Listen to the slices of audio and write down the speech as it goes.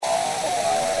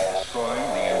destroying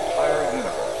the entire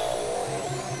universe.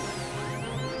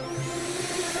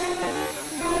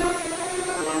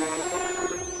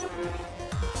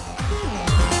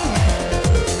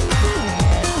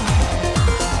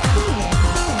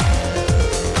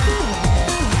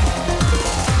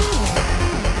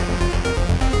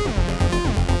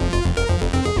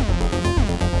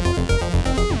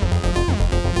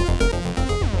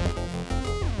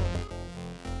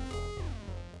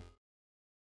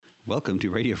 Welcome to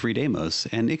Radio Free Deimos,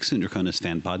 an Ixun Draconis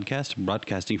fan podcast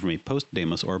broadcasting from a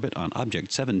post-Deimos orbit on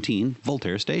Object 17,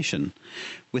 Voltaire Station.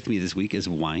 With me this week is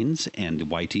Wines and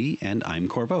YT, and I'm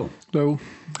Corbeau. Hello.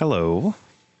 Hello.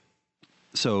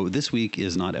 So this week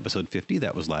is not episode 50,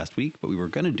 that was last week, but we were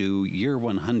going to do year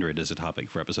 100 as a topic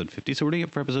for episode 50, so we're doing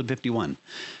it for episode 51.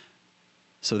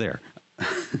 So there.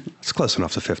 It's close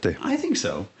enough to 50. I think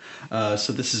so.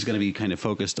 So this is going to be kind of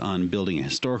focused on building a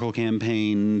historical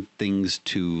campaign, things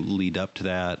to lead up to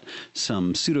that,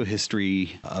 some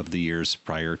pseudo-history of the years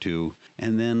prior to,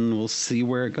 and then we'll see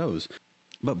where it goes.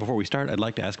 But before we start, I'd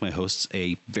like to ask my hosts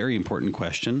a very important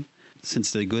question.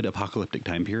 Since the good apocalyptic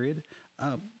time period,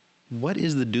 what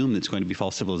is the doom that's going to befall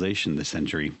civilization this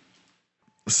century?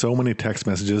 So many text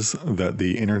messages that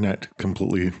the internet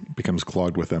completely becomes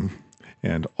clogged with them,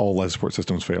 and all life support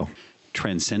systems fail.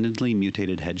 Transcendently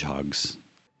mutated hedgehogs.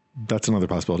 That's another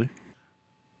possibility.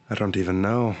 I don't even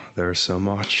know. There's so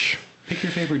much. Pick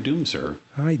your favorite doom, sir.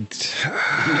 No,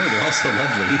 They're all so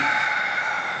lovely.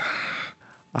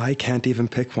 I can't even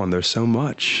pick one. There's so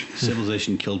much.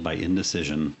 Civilization killed by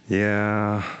indecision.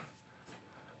 Yeah.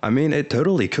 I mean, it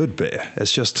totally could be.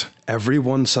 It's just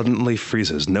everyone suddenly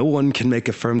freezes. No one can make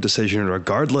a firm decision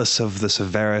regardless of the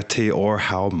severity or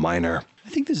how minor. I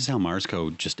think this is how Mars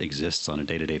code just exists on a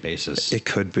day-to-day basis. It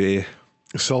could be.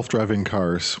 Self-driving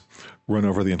cars run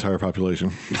over the entire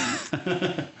population.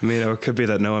 I mean, it could be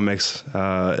that no one makes,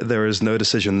 there is no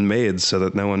decision made so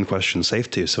that no one questions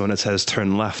safety. So when it says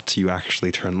turn left, you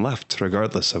actually turn left,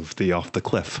 regardless of the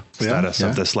off-the-cliff status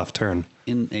of this left turn.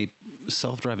 In a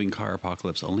self-driving car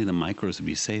apocalypse, only the micros would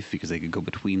be safe because they could go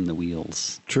between the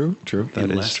wheels. True.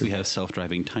 Unless we have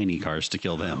self-driving tiny cars to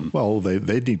kill them. Well,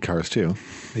 they need cars too.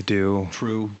 They do.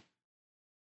 True.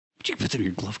 Would you put them in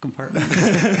your glove compartment?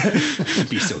 It'd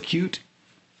be so cute.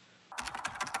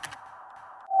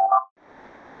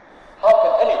 How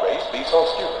can any race be so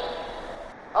stupid?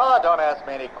 Oh, don't ask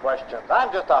me any questions.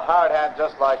 I'm just a hard hand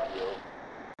just like you.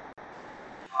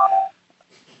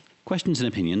 Questions and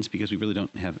opinions, because we really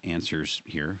don't have answers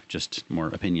here, just more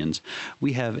opinions.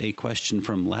 We have a question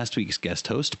from last week's guest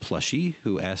host, Plushy,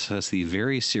 who asks us the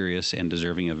very serious and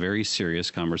deserving a very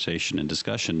serious conversation and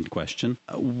discussion question.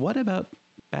 What about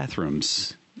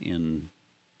bathrooms in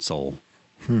Seoul?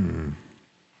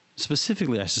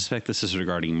 Specifically, I suspect this is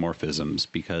regarding morphisms,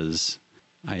 because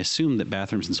I assume that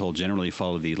bathrooms in Seoul generally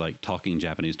follow the talking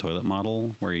Japanese toilet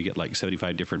model, where you get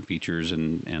 75 different features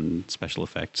and special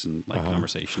effects and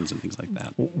conversations and things like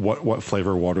that. What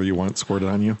flavor water you want squirted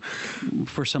on you?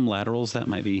 For some laterals, that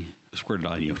might be squirted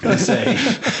on you, I say.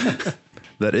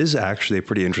 That is actually a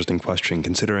pretty interesting question,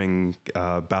 considering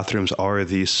bathrooms are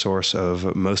the source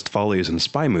of most follies in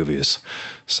spy movies.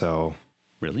 So,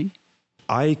 Really?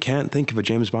 I can't think of a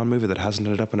James Bond movie that hasn't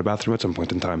ended up in a bathroom at some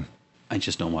point in time. I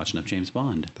just don't watch enough James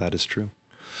Bond. That is true.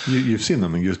 You've seen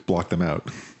them and you just block them out.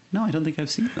 No, I don't think I've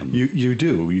seen them. You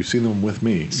do. You've seen them with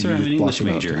me. Sir, You I'm just an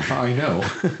block English them out. major. I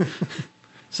know.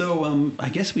 So I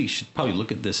guess we should probably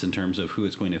look at this in terms of who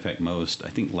it's going to affect most. I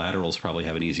think laterals probably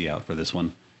have an easy out for this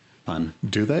one. Fun.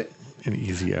 Do they? An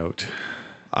easy out.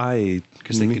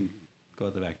 Because they can go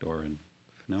out the back door and...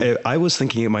 No? I was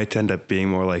thinking it might end up being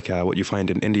more like what you find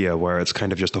in India, where it's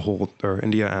kind of just a hole, or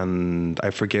India and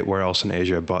I forget where else in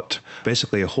Asia, but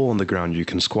basically a hole in the ground you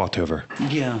can squat over.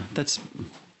 Yeah, that's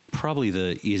probably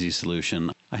the easy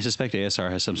solution. I suspect ASR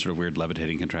has some sort of weird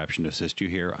levitating contraption to assist you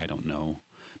here. I don't know.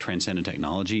 Transcendent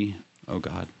technology? Oh,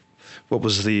 God. What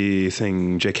was the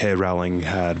thing J.K. Rowling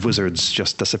had? Wizards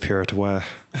just disappeared away.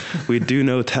 We do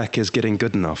know tech is getting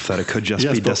good enough that it could just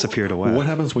be but disappeared away. What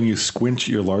happens when you squinch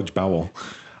your large bowel?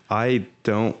 I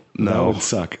don't That know. would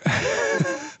suck.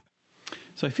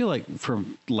 So I feel like for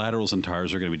laterals and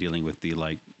tars are going to be dealing with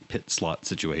the pit slot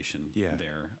situation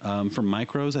there. For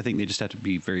micros, I think they just have to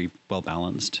be very well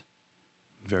balanced.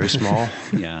 Very small.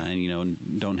 Yeah,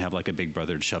 and don't have a big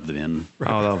brother to shove them in.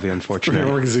 Oh, that'll be unfortunate.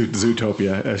 Or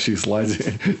Zootopia as she slides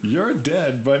in. You're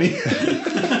dead, buddy.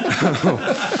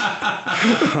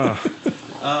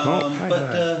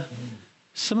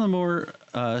 Some of the more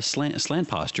slant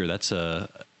posture, that's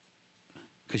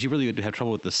because you really would have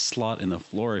trouble with the slot in the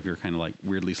floor if you're kind of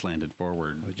weirdly slanted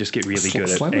forward. Just get really good at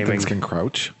Slender aiming. things can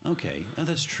crouch. Okay,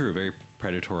 that's true. Very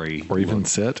predatory. Or even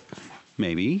sit.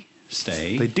 Maybe.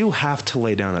 Stay. They do have to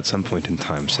lay down at some point in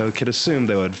time, so I could assume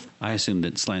they would. I assume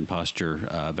that slant posture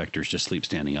vectors just sleep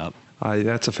standing up.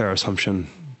 That's a fair assumption.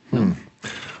 Well,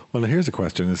 now here's a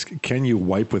question: is can you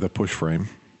wipe with a push frame?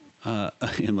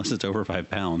 Unless it's over 5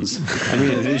 pounds. I mean,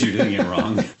 it is, you're doing it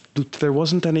wrong. There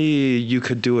wasn't any, you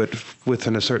could do it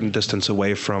within a certain distance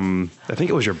away from, I think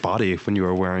it was your body when you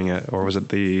were wearing it, or was it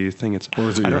the thing? Or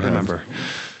was it I your don't hand? remember.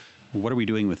 What are we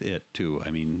doing with it, too? I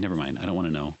mean, never mind. I don't want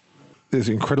to know. There's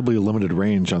incredibly limited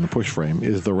range on the push frame.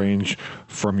 Is the range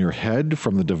from your head,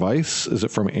 from the device? Is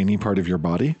it from any part of your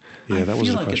body? Yeah, that I was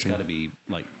feel the like question. it's got to be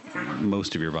like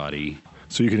most of your body.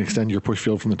 So you can extend your push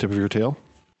field from the tip of your tail?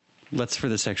 Let's, for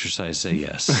this exercise, say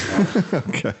yes.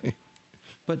 Okay.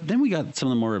 But then we got some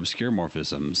of the more obscure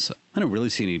morphisms. I don't really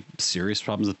see any serious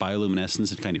problems with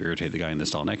bioluminescence. It kind of irritate the guy in the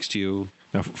stall next to you.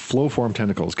 Now, flow form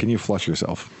tentacles. Can you flush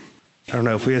yourself? I don't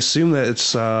know, if we assume that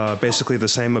it's basically the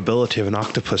same ability of an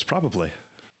octopus, probably.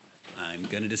 I'm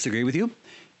going to disagree with you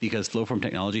because flowform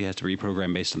technology has to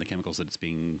reprogram based on the chemicals that it's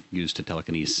being used to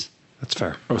telekinese. That's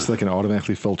fair. Oh, so they can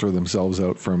automatically filter themselves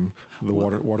out from the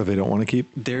water they don't want to keep?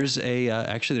 There's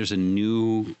actually there's a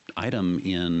new item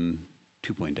in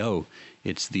 2.0.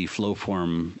 It's the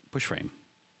flowform push frame.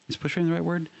 Is push frame the right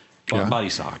word? Yeah. Body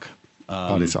sock.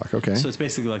 Body sock, okay. So it's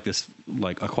basically like this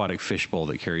like aquatic fishbowl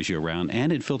that carries you around,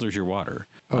 and it filters your water.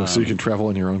 Oh, so you can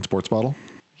travel in your own sports bottle?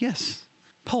 Yes.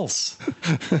 Pulse.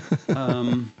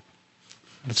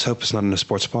 Let's hope it's not in a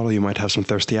sports bottle. You might have some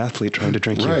thirsty athlete trying to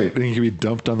drink you. Right. And you can be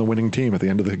dumped on the winning team at the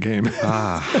end of the game.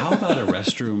 How about a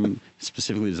restroom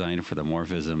specifically designed for the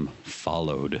morphism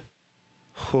followed?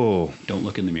 Oh, Don't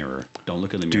look in the mirror. Don't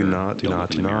look in the mirror. do not. Don't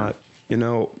look in the mirror. You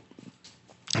know,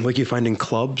 like you find in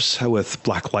clubs with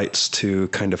black lights to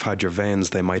kind of hide your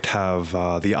veins, they might have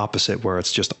the opposite where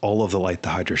it's just all of the light to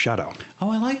hide your shadow.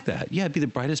 Oh, I like that. Yeah, it'd be the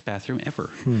brightest bathroom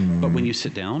ever. But when you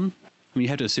sit down, I mean, you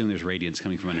have to assume there's radiance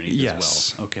coming from underneath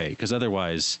Yes. as well. Okay, because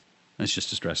otherwise, that's just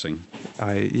distressing.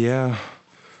 Yeah.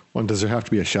 Well, does there have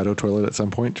to be a shadow toilet at some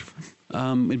point?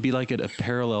 It'd be like a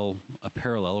parallel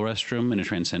restroom and a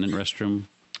transcendent restroom.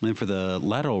 And then for the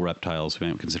lateral reptiles, we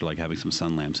might consider like having some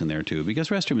sun lamps in there too, because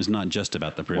restroom is not just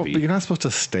about the Well, privy. but you're not supposed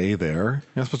to stay there.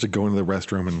 You're not supposed to go into the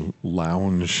restroom and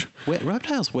lounge.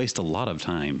 Reptiles waste a lot of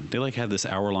time. They like have this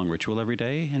hour-long ritual every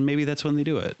day, and maybe that's when they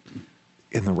do it.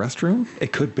 In the restroom?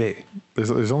 It could be.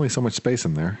 There's only so much space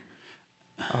in there.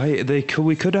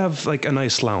 We could have like a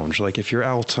nice lounge. Like if you're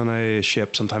out on a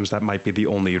ship, sometimes that might be the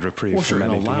only reprieve Well, from sure,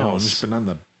 in a anything lounge, else. but not in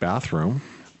the bathroom.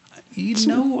 You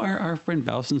know our friend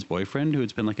Bowson's boyfriend who had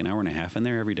spent like an hour and a half in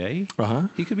there every day? Uh-huh.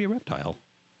 He could be a reptile.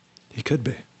 He could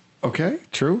be. Okay,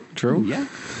 true. Yeah.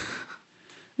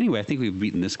 Anyway, I think we've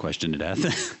beaten this question to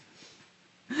death.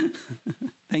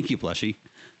 Thank you, Plushy.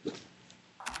 It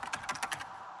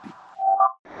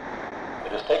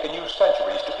has taken you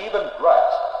centuries to even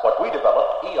grasp what we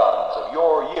developed eons of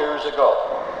your years ago.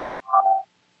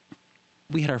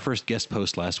 We had our first guest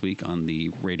post last week on the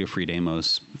Radio Free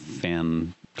Demos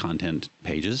fan content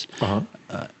pages.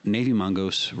 Navy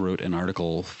Mongos wrote an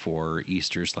article for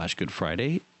Easter/Good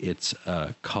Friday. It's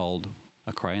called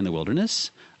A Cry in the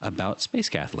Wilderness about space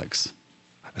Catholics.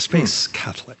 Space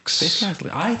Catholics. Space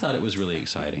Catholic. I thought it was really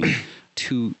exciting.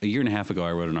 A year and a half ago,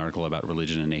 I wrote an article about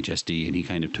religion and HSD, and he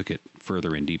kind of took it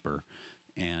further and deeper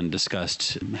and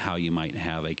discussed how you might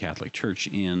have a Catholic church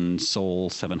in Sol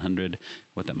 700,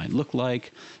 what that might look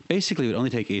like. Basically, it would only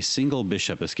take a single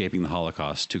bishop escaping the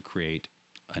Holocaust to create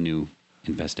a new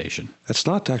infestation. It's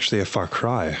not actually a far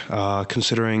cry,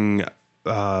 considering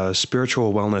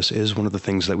spiritual wellness is one of the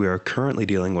things that we are currently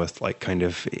dealing with, like kind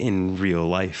of in real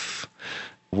life,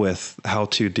 with how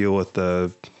to deal with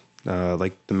the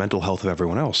mental health of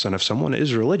everyone else. And if someone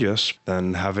is religious,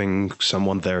 then having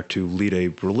someone there to lead a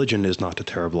religion is not a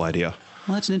terrible idea.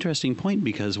 Well, that's an interesting point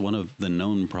because one of the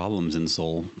known problems in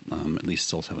Sol, at least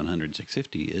Sol 700,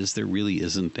 650, is there really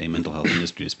isn't a mental health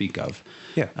industry to speak of.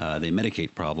 Yeah. They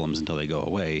medicate problems until they go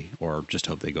away or just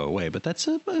hope they go away. But that's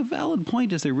a valid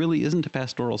point, is there really isn't a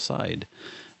pastoral side.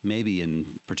 Maybe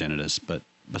in Progenitus, but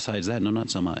besides that, no, not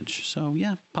so much. So,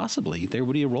 yeah, possibly there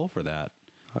would be a role for that.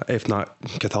 If not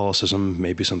Catholicism,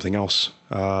 maybe something else.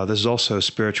 This is also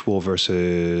spiritual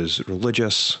versus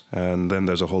religious, and then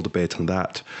there's a whole debate on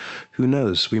that. Who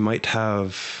knows? We might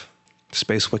have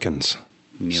space Wiccans.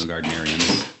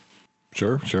 Neo-Gardnerians.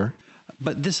 Sure.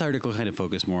 But this article kind of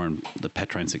focused more on the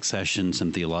Petrine succession,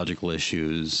 some theological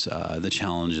issues, the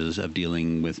challenges of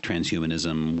dealing with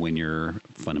transhumanism when you're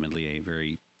fundamentally a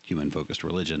very human-focused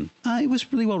religion. It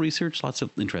was really well researched, lots of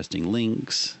interesting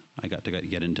links. I got to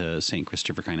get into St.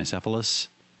 Christopher Kynocephalus.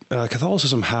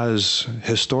 Catholicism has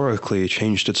historically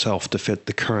changed itself to fit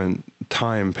the current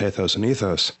time, pathos, and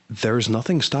ethos, there is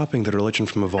nothing stopping the religion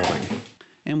from evolving.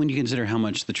 And when you consider how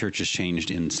much the church has changed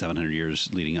in 700 years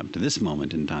leading up to this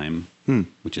moment in time,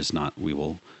 which is not, we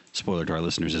will, spoiler to our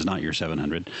listeners, is not your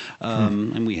 700.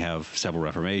 And we have several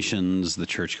reformations, the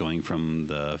church going from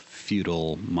the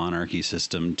feudal monarchy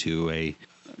system to a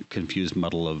confused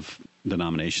muddle of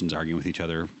denominations arguing with each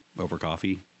other over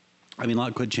coffee. I mean, a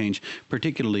lot could change,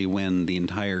 particularly when the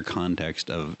entire context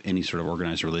of any sort of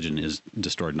organized religion is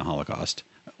destroyed in a Holocaust.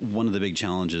 One of the big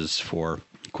challenges for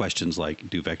questions like,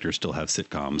 do vectors still have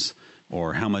sitcoms,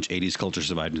 or how much 80s culture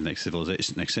survived in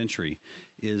the next century,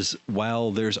 is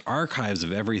while there's archives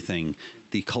of everything,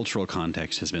 the cultural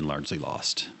context has been largely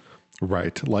lost.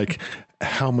 Right. Like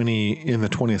how many in the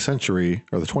 20th century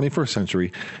or the 21st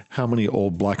century, how many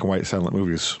old black and white silent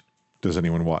movies does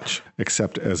anyone watch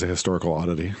except as a historical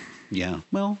oddity? Yeah.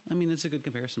 Well, I mean, it's a good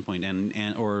comparison point.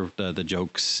 Or the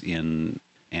jokes in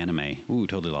anime. Ooh,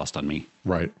 totally lost on me.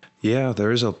 Right. Yeah,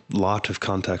 there is a lot of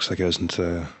context that goes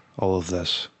into all of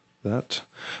this.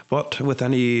 But with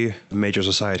any major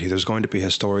society, there's going to be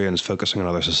historians focusing on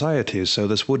other societies, so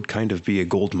this would kind of be a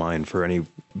gold mine for any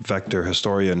vector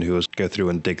historian who was go through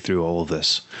and dig through all of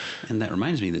this. And that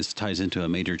reminds me, this ties into a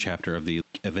major chapter of the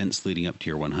events leading up to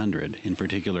year 100, in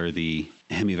particular the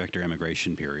hemivector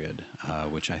emigration period,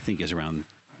 which I think is around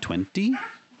 20.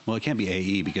 Well, it can't be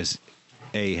AE because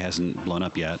A hasn't blown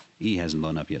up yet, E hasn't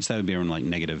blown up yet, so that would be around like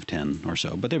negative 10 or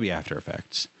so, but there'd be after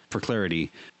effects. For clarity,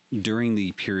 during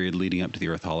the period leading up to the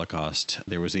Earth Holocaust,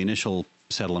 there was the initial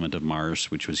settlement of Mars,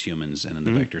 which was humans, and then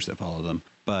the vectors that followed them.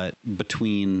 But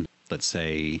between, let's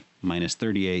say, minus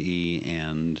 30 AE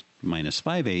and minus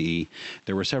 5 AE,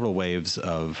 there were several waves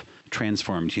of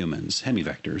transformed humans,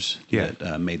 hemivectors,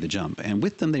 that made the jump. And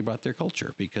with them, they brought their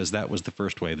culture, because that was the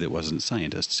first wave that wasn't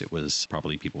scientists. It was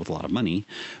probably people with a lot of money,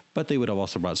 but they would have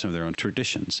also brought some of their own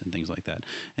traditions and things like that.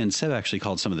 And Seb actually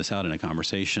called some of this out in a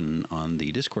conversation on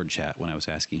the Discord chat when I was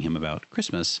asking him about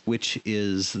Christmas, which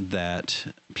is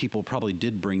that people probably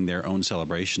did bring their own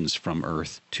celebrations from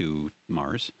Earth to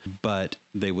Mars, but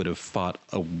they would have fought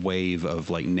a wave of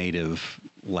like native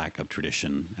lack of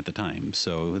tradition at the time.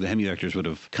 So the hemivectors would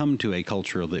have come to a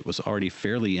culture that was already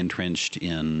fairly entrenched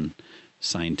in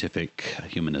scientific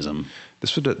humanism.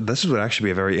 This would actually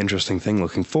be a very interesting thing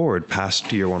looking forward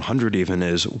past year 100 even,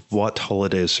 is what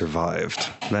holidays survived.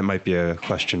 That might be a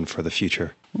question for the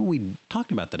future. Well, we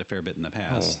talked about that a fair bit in the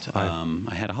past.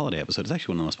 I had a holiday episode. It's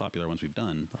actually one of the most popular ones we've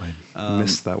done. I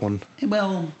missed that one.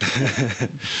 Well,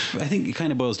 I think it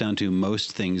kind of boils down to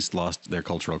most things lost their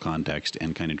cultural context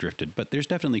and kind of drifted. But there's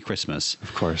definitely Christmas.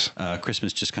 Of course.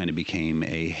 Christmas just kind of became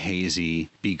a hazy,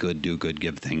 be good, do good,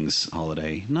 give things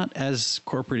holiday. Not as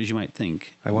corporate as you might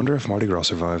think. I wonder if Mardi Gras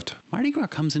survived. Mardi Gras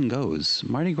comes and goes.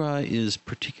 Mardi Gras is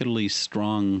particularly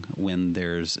strong when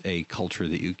there's a culture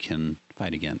that you can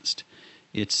fight against.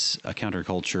 It's a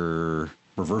counterculture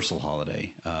reversal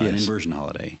holiday, an inversion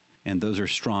holiday. And those are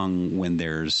strong when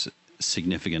there's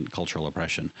significant cultural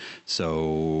oppression.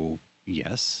 So,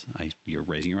 yes, you're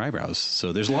raising your eyebrows.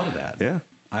 So there's a lot of that. Yeah.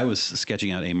 I was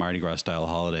sketching out a Mardi Gras style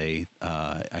holiday.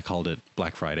 I called it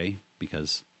Black Friday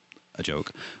because a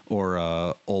joke,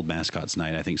 or Old Mascots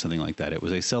Night, I think, something like that. It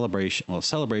was a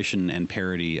celebration and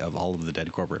parody of all of the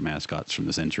dead corporate mascots from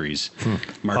the centuries,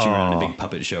 marching around in a big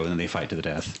puppet show, and then they fight to the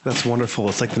death. That's wonderful.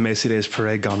 It's like the Macy Days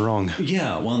Parade gone wrong.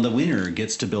 Yeah, well, and the winner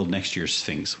gets to build next year's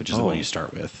Sphinx, which is the one you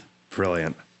start with.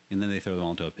 Brilliant. And then they throw them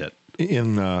all into a pit.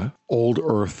 In old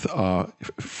Earth,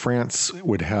 France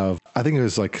would have, I think it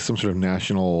was like some sort of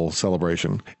national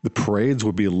celebration. The parades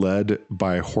would be led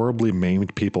by horribly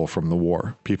maimed people from the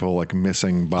war, people like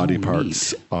missing body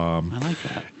parts. I like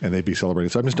that. And they'd be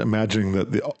celebrated. So I'm just imagining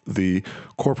that the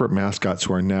corporate mascots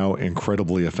who are now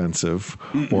incredibly offensive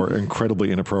or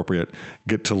incredibly inappropriate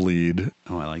get to lead.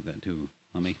 Oh, I like that too.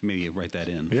 I'll maybe write that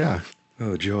in. Yeah.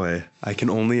 Oh, joy. I can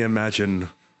only imagine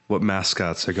what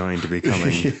mascots are going to be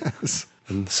coming. Yes.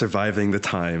 And surviving the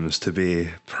times to be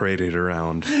paraded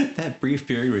around. That brief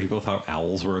period where people thought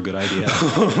owls were a good idea.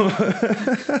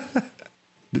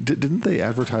 Didn't they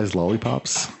advertise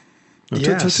lollipops?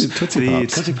 Yes, Tootsie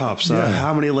Pops. Tootsie Pops. Yeah.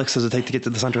 How many licks does it take to get to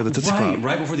the center of the Tootsie Pop?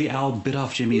 Right before the owl bit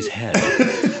off Jimmy's head.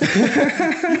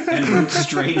 And wrote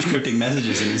strange cryptic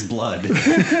messages in his blood.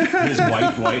 His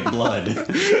white blood.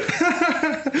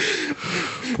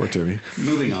 Poor Timmy.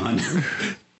 Moving on.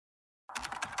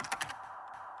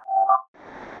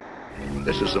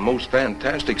 This is the most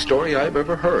fantastic story I've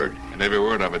ever heard. And every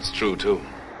word of it's true, too.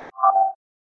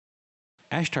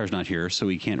 Ashtar's not here, so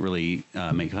we can't really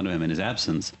make fun of him in his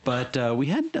absence. But we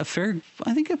had a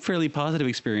fairly positive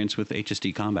experience with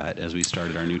HSD Combat as we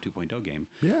started our new 2.0 game.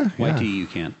 Yeah. YT, you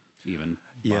can't. even.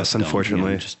 Yes, But don't,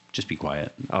 unfortunately. just be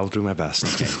quiet. I'll do my best.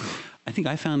 I think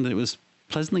I found that it was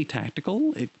pleasantly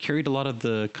tactical. It carried a lot of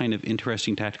the kind of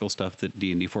interesting tactical stuff that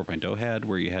D&D 4.0 had,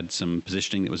 where you had some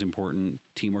positioning that was important,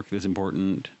 teamwork that was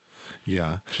important,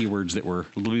 Yeah. keywords that were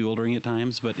a little bewildering at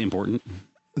times, but important.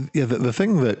 Yeah, the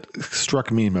thing that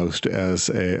struck me most as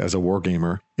a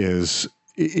wargamer is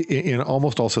in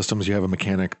almost all systems you have a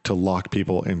mechanic to lock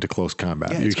people into close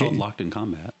combat. Yeah, You it's called can't- Locked in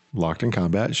Combat. Locked in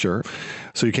combat, sure.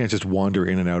 So you can't just wander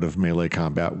in and out of melee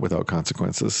combat without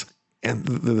consequences. And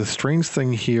the strange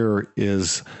thing here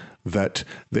is that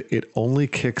it only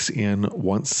kicks in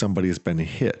once somebody's been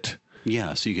hit.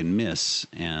 Yeah, so you can miss,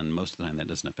 and most of the time that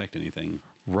doesn't affect anything.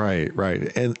 Right.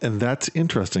 And that's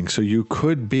interesting. So you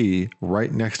could be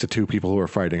right next to two people who are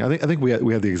fighting. I think we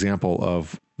had the example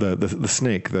of the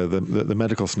snake, the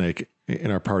medical snake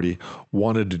in our party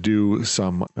wanted to do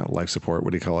some life support.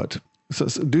 What do you call it? So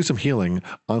do some healing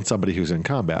on somebody who's in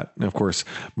combat. And of course,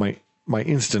 my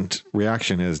instant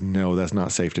reaction is, no, that's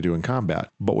not safe to do in combat.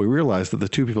 But we realized that the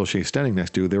two people she's standing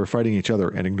next to, they were fighting each other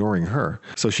and ignoring her.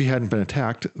 So she hadn't been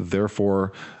attacked.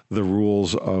 Therefore, the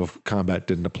rules of combat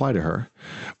didn't apply to her.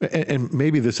 And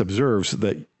maybe this observes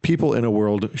that people in a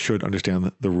world should understand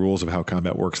the rules of how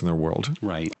combat works in their world.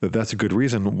 Right. That's a good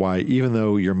reason why, even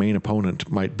though your main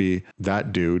opponent might be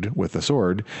that dude with the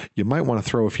sword, you might want to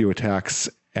throw a few attacks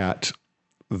at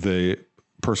the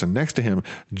person next to him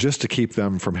just to keep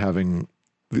them from having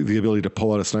the ability to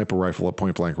pull out a sniper rifle at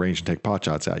point blank range and take pot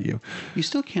shots at you. You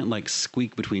still can't like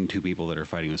squeak between two people that are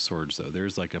fighting with swords, though.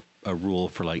 There's like a rule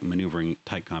for like maneuvering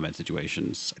tight combat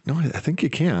situations. No, I think you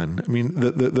can. I mean,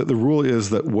 the rule is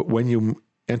that when you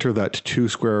enter that 2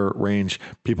 square range,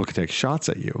 people can take shots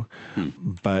at you.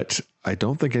 But I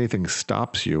don't think anything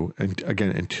stops you, and again,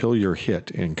 until you're hit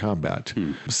in combat.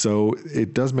 So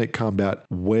it does make combat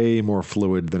way more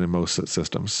fluid than in most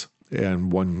systems.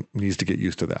 And one needs to get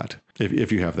used to that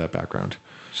if you have that background.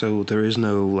 So there is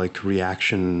no like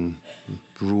reaction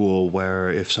rule where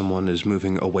if someone is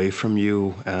moving away from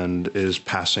you and is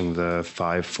passing the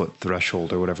 5-foot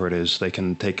threshold or whatever it is, they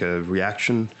can take a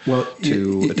reaction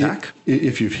to attack?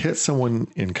 If you've hit someone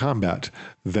in combat,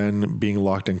 then being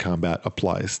locked in combat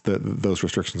applies. Those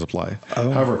restrictions apply.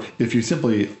 However, if you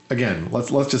simply, again, let's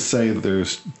just say that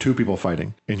there's two people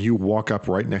fighting and you walk up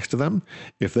right next to them,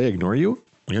 if they ignore you,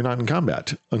 you're not in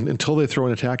combat. Until they throw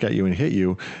an attack at you and hit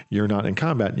you, you're not in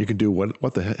combat. You can do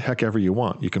what the heck ever you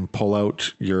want. You can pull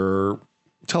out your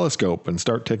telescope and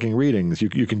start taking readings. You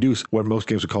can do what most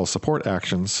games would call support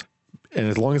actions. And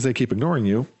as long as they keep ignoring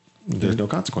you, there's no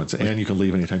consequence. And you can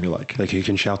leave anytime you like. Like you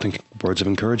can shout words of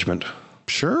encouragement.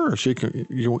 Sure. You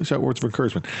can shout words of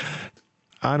encouragement.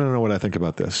 I don't know what I think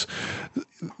about this.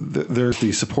 There's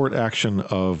the support action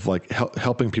of like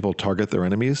helping people target their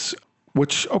enemies.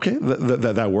 Which, okay,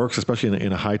 that works, especially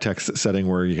in a high-tech setting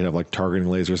where you can have like targeting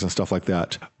lasers and stuff like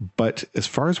that. But as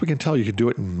far as we can tell, you could do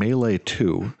it in Melee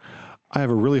too. I have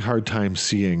a really hard time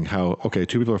seeing how, okay,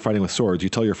 two people are fighting with swords. You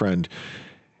tell your friend,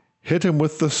 hit him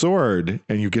with the sword,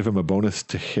 and you give him a bonus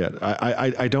to hit.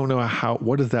 I don't know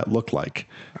what does that look like?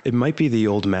 It might be the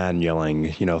old man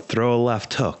yelling, throw a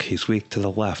left hook. He's weak to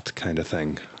the left kind of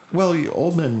thing. Well,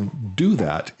 old men do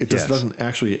that. It just Yes. doesn't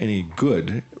actually any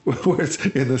good. Whereas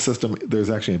in this system, there's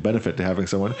actually a benefit to having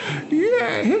someone,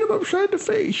 hit him upside the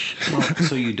face. Well,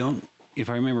 so you don't, if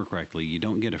I remember correctly, you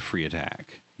don't get a free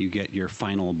attack. You get your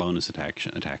final bonus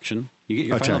attaction. You get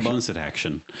your final Attack. bonus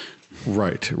attaction.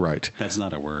 Right. That's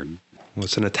not a word. Well,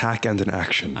 it's an attack and an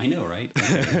action. I know, right?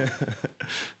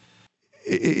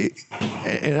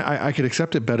 And I could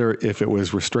accept it better if it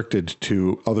was restricted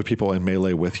to other people in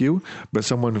melee with you, but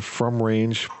someone from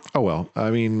range, I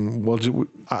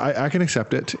can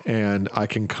accept it, and I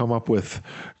can come up with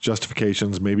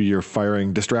justifications. Maybe you're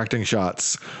firing distracting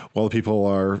shots while the people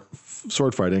are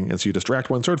sword fighting, and so you distract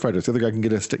one sword fighter, so the other guy can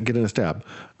get in a stab.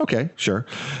 Okay, sure.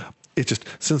 It's just,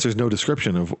 since there's no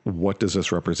description of what does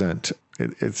this represent,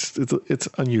 it's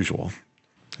unusual.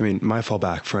 I mean, my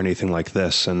fallback for anything like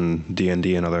this and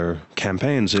D&D and other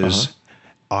campaigns is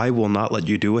I will not let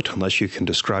you do it unless you can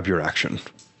describe your action.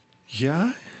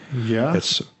 Yeah.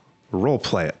 It's role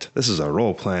play it. This is a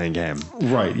role-playing game.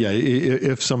 Right, yeah.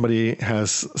 If somebody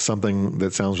has something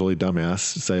that sounds really dumbass,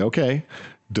 say, okay,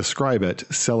 describe it,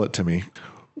 sell it to me,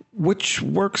 which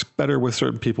works better with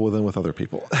certain people than with other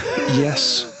people.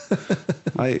 Yes.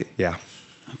 Yeah.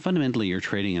 Fundamentally, you're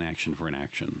trading an action for an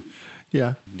action.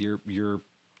 Yeah. Your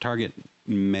target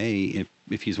may,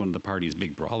 if he's one of the party's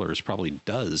big brawlers, probably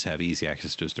does have easy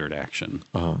access to his third action.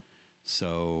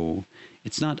 So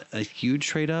it's not a huge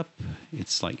trade up.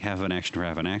 It's like half an action for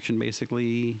half an action,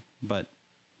 basically. But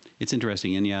it's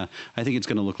interesting. And yeah, I think it's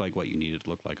going to look like what you need it to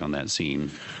look like on that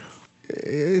scene.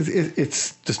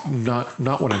 it's just not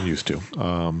what I'm used to.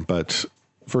 But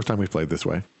first time we've played this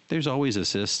way. There's always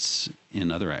assists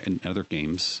in other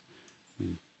games. I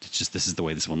mean, it's just this is the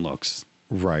way this one looks.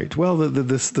 Right. Well,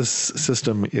 this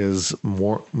system is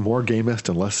more gamist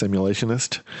and less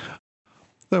simulationist.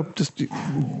 So just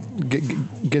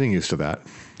getting used to that.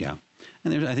 Yeah,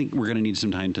 and I think we're going to need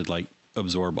some time to like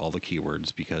absorb all the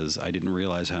keywords because I didn't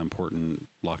realize how important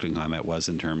locked-in combat was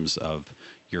in terms of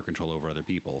your control over other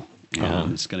people,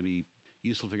 and it's going to be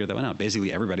useful to figure that one out.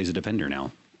 Basically, everybody's a defender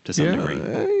now to some degree.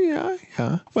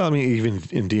 Yeah. Well, I mean, even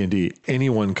in D&D,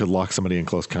 anyone could lock somebody in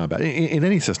close combat. In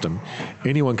any system,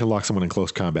 anyone can lock someone in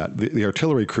close combat. The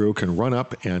artillery crew can run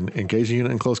up and engage a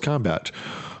unit in close combat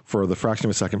for the fraction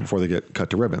of a second before they get cut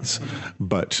to ribbons.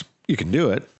 But you can do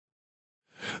it.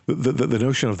 The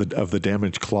notion of the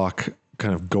damage clock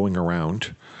kind of going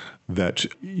around, that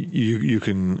you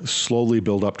can slowly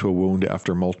build up to a wound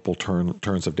after multiple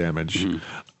turns of damage.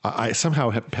 I somehow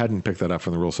hadn't picked that up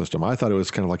from the rule system. I thought it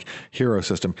was kind of like hero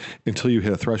system. Until you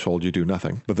hit a threshold, you do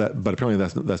nothing. But apparently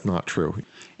that's not true.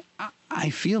 I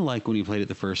feel like when you played it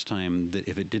the first time that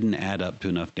if it didn't add up to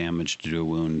enough damage to do a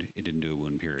wound, it didn't do a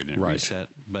wound period and it reset.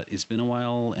 But it's been a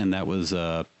while, and that was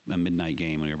a midnight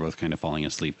game when we were both kind of falling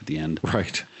asleep at the end.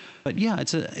 Right. But yeah,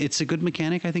 it's a good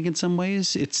mechanic, I think, in some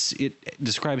ways. It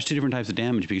describes two different types of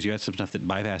damage because you have some stuff that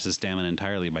bypasses stamina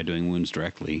entirely by doing wounds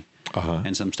directly,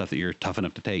 and some stuff that you're tough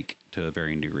enough to take to a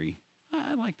varying degree.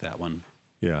 I like that one.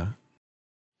 Yeah.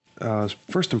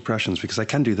 First impressions, because I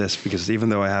can do this, because even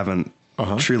though I haven't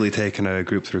truly taken a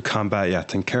group through combat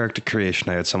yet, in character creation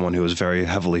I had someone who was very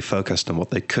heavily focused on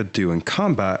what they could do in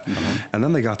combat, and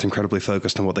then they got incredibly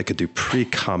focused on what they could do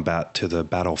pre-combat to the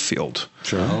battlefield.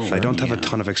 Sure. I don't have a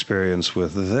ton of experience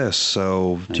with this,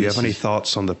 so do you have any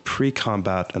thoughts on the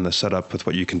pre-combat and the setup with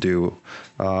what you can do?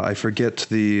 I forget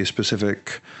the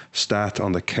specific stat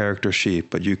on the character sheet,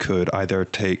 but you could either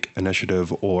take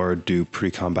initiative or do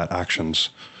pre-combat actions.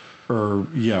 Or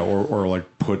like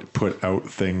put out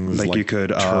things like you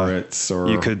could turrets, or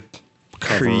you could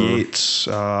cover. create.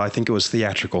 I think it was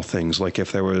theatrical things, like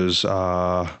if there was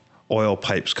oil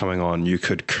pipes coming on, you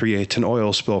could create an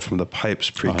oil spill from the pipes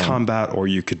pre-combat, or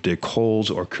you could dig holes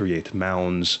or create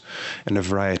mounds, and a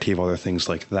variety of other things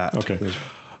like that. Okay.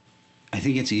 I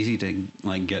think it's easy to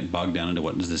like get bogged down into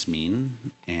what does this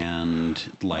mean, and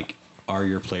like, are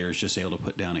your players just able to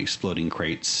put down exploding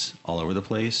crates all over the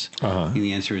place? And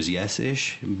the answer is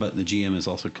yes-ish, but the GM is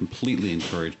also completely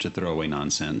encouraged to throw away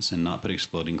nonsense and not put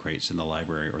exploding crates in the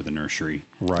library or the nursery.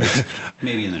 Right.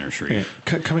 Maybe in the nursery.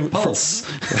 Coming Pulse.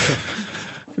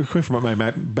 Coming from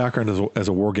my background as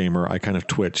a wargamer, I kind of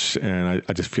twitch, and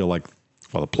I just feel like,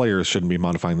 well, the players shouldn't be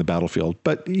modifying the battlefield,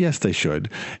 but yes, they should.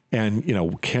 And,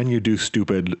 can you do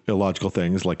stupid, illogical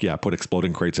things like, put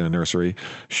exploding crates in a nursery?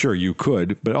 Sure, you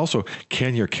could. But also,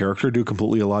 can your character do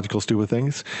completely illogical, stupid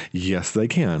things? Yes, they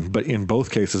can. But in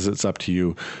both cases, it's up to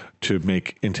you to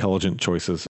make intelligent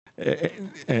choices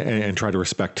and try to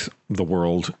respect the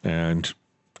world and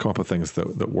come up with things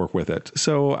that work with it.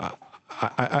 So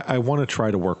I want to try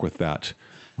to work with that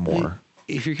more.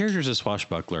 If your character is a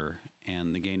swashbuckler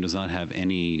and the game does not have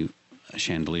any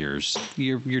chandeliers,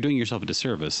 you're doing yourself a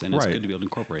disservice, and it's good to be able to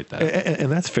incorporate that.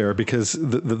 And that's fair, because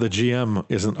the GM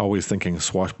isn't always thinking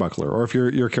swashbuckler, or if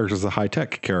your character is a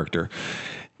high-tech character,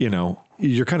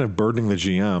 you're kind of burdening the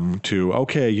GM to,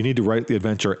 okay, you need to write the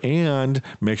adventure and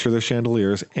make sure there's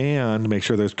chandeliers and make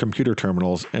sure there's computer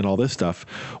terminals and all this stuff.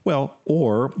 Well,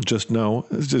 or just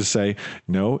say,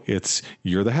 no,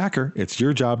 you're the hacker. It's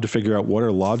your job to figure out what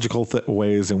are logical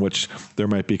ways in which there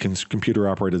might be computer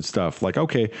operated stuff. Like,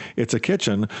 okay, it's a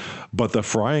kitchen, but the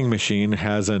frying machine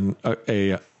has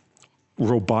a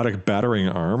robotic battering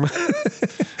arm.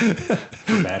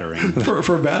 For battering.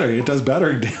 For battering. It does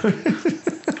battering damage.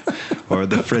 Or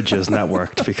the fridge is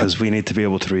networked because we need to be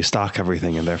able to restock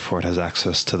everything, and therefore it has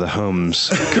access to the home's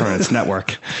current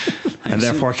network, and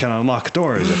therefore can unlock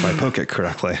doors if I poke it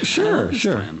correctly. Sure.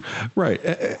 Right.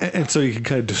 And so you can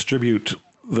kind of distribute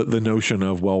the notion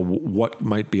of, well, what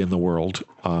might be in the world.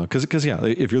 Because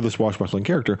if you're the swashbuckling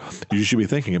character, you should be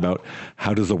thinking about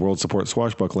how does the world support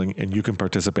swashbuckling, and you can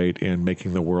participate in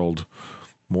making the world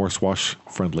more swash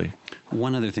friendly.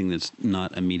 One other thing that's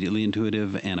not immediately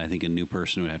intuitive, and I think a new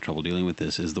person would have trouble dealing with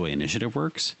this, is the way initiative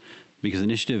works. Because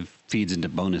initiative feeds into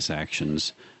bonus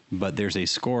actions, but there's a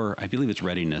score, I believe it's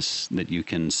readiness, that you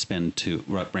can spend to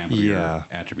ramp up your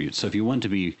attributes. So if you want to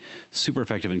be super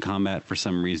effective in combat, for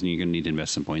some reason you're going to need to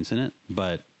invest some points in it,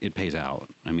 but it pays out.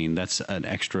 I mean, that's an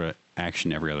extra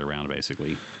action every other round,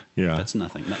 basically. Yeah. That's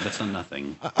nothing. That's not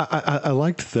nothing. I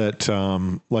liked that,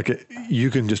 you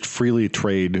can just freely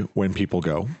trade when people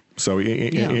go. So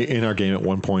in our game at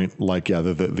one point, like,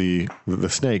 the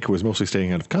snake was mostly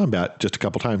staying out of combat. Just a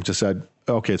couple times just said,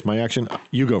 okay, it's my action.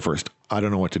 You go first. I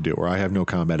don't know what to do, or I have no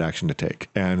combat action to take.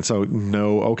 And so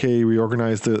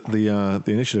reorganize the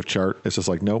initiative chart. It's just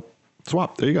like, nope,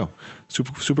 swap. There you go.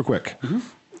 Super quick. Mm-hmm.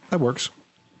 That works.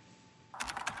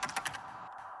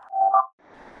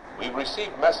 We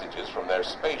received messages from their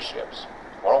spaceships.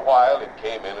 For a while, it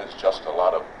came in as just a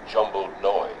lot of jumbled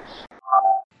noise.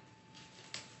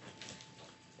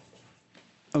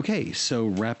 Okay, so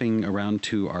wrapping around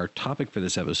to our topic for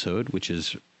this episode, which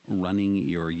is running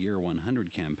your year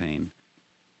 100 campaign.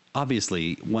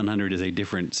 Obviously, 100 is a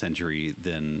different century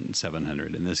than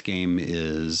 700, and this game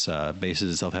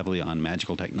bases itself heavily on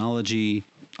magical technology,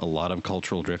 a lot of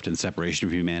cultural drift and separation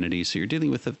of humanity, so you're dealing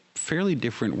with a fairly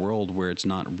different world where it's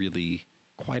not really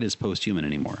quite as post-human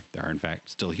anymore. There are, in fact,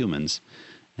 still humans,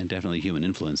 and definitely human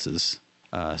influences.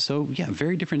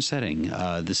 Very different setting.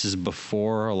 This is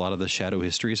before a lot of the shadow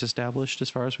history is established, as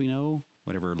far as we know.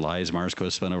 Whatever lies Mars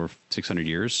Coast spent over 600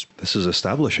 years. This is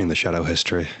establishing the shadow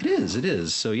history. It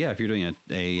is. So yeah, if you're doing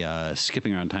a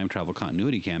skipping around time travel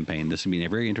continuity campaign, this would be a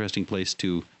very interesting place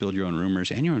to build your own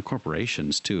rumors and your own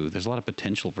corporations, too. There's a lot of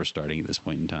potential for starting at this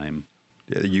point in time.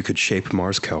 Yeah, you could shape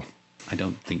Marsco. I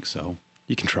don't think so.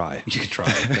 You can try. You can try.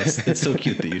 That's so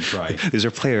cute that you'd try. These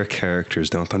are player characters.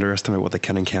 Don't underestimate what they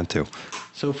can and can't do.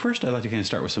 So first, I'd like to kind of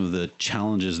start with some of the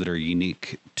challenges that are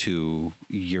unique to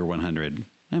year 100,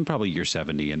 and probably year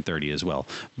 70 and 30 as well.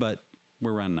 But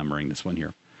we're round numbering this one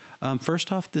here.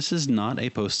 First off, this is not a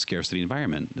post-scarcity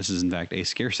environment. This is, in fact, a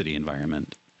scarcity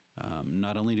environment.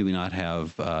 Not only do we not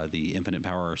have the infinite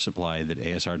power supply that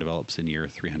ASR develops in year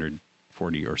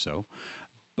 340 or so,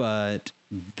 but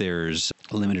there's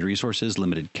limited resources,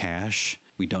 limited cash.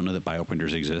 We don't know that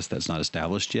bioprinters exist. That's not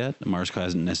established yet. Marsco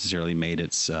hasn't necessarily made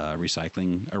its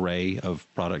recycling array of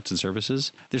products and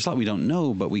services. There's a lot we don't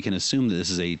know, but we can assume that this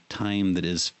is a time that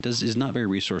is not very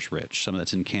resource rich. Some of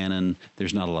that's in canon.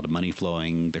 There's not a lot of money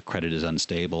flowing. The credit is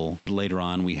unstable. Later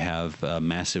on, we have a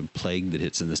massive plague that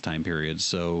hits in this time period.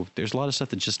 So there's a lot of stuff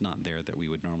that's just not there that we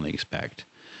would normally expect.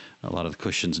 A lot of the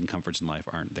cushions and comforts in life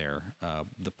aren't there.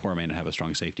 The poor may not have a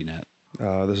strong safety net.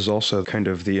 This is also kind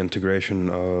of the integration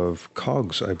of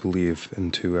cogs, I believe,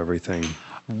 into everything.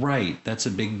 Right. That's a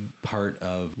big part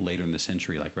of later in the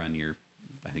century, like around year,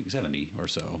 I think, 70 or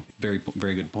so. Very,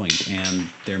 very good point. And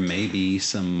there may be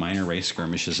some minor race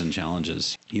skirmishes and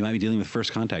challenges. You might be dealing with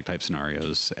first contact type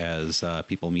scenarios as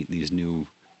people meet these new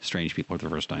strange people for the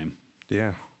first time.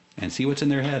 Yeah. And see what's in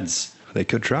their heads. They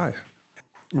could try.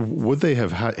 Would they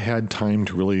have had time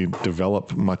to really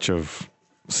develop much of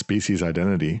species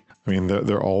identity? I mean,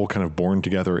 they're all kind of born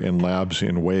together in labs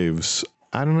in waves.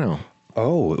 I don't know.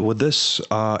 Oh, would this,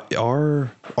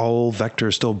 are all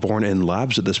vectors still born in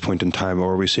labs at this point in time,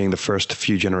 or are we seeing the first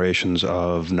few generations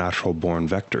of natural born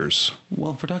vectors?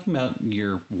 Well, if we're talking about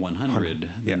year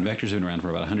 100, then vectors have been around for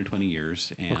about 120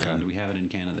 years, and we have it in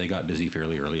Canada. They got busy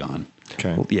fairly early on.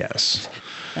 Okay. Well, yes.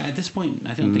 At this point,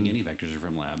 I don't think any vectors are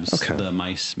from labs. Okay. The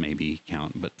mice maybe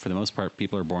count, but for the most part,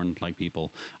 people are born like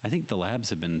people. I think the labs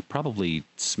have been probably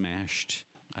smashed.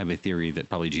 I have a theory that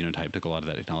probably Genotype took a lot of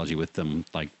that technology with them,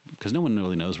 because no one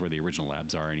really knows where the original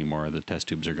labs are anymore. The test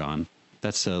tubes are gone.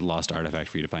 That's a lost artifact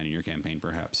for you to find in your campaign,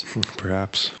 perhaps.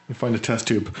 Perhaps. You find a test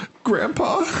tube.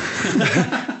 Grandpa!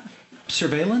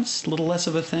 Surveillance, a little less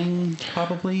of a thing,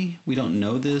 probably. We don't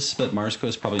know this, but Marsco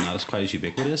is probably not quite as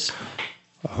ubiquitous.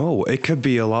 Oh, it could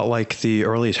be a lot like the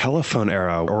early telephone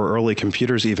era or early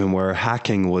computers even, where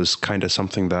hacking was kind of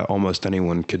something that almost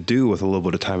anyone could do with a little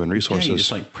bit of time and resources. Yeah,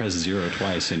 you just press 0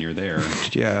 twice and you're there.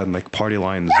 Yeah, and party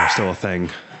lines are still a thing.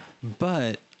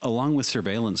 But along with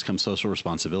surveillance comes social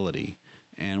responsibility.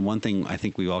 And one thing I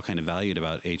think we all kind of valued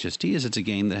about HST is it's a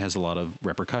game that has a lot of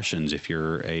repercussions. If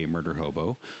you're a murder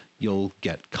hobo, you'll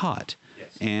get caught. Yes.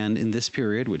 And in this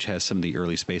period, which has some of the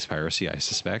early space piracy, I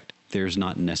suspect, there's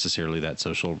not necessarily that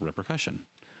social repercussion.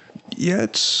 Yeah,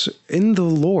 it's in the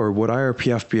lore. Would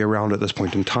IRPF be around at this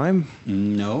point in time?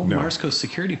 No. Marsco's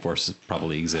security force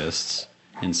probably exists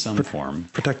in some form.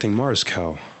 Protecting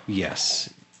Marsco.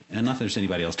 Yes. And not that there's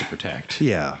anybody else to protect.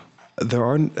 Yeah.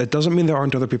 It doesn't mean there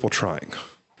aren't other people trying.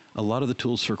 A lot of the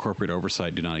tools for corporate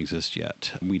oversight do not exist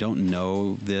yet. We don't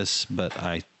know this, but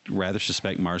I rather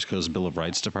suspect Marsco's Bill of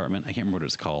Rights department, I can't remember what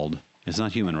it's called. It's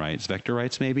not human rights, vector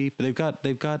rights maybe, but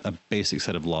they've got a basic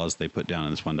set of laws they put down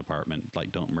in this one department,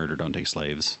 like don't murder, don't take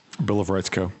slaves. Bill of Rights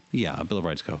Co. Yeah, Bill of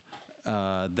Rights Co.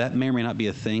 That may or may not be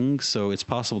a thing, so it's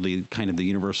possible the kind of the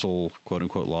universal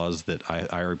quote-unquote laws that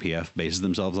IRPF bases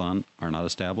themselves on are not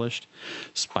established.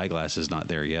 Spyglass is not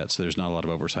there yet, so there's not a lot of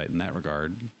oversight in that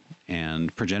regard.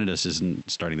 And Progenitus isn't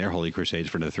starting their holy crusades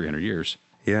for another 300 years.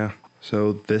 Yeah.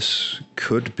 So this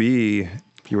could be,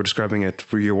 you were describing it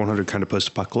for year 100 kind of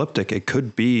post-apocalyptic, it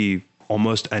could be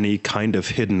almost any kind of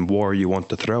hidden war you want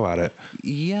to throw at it.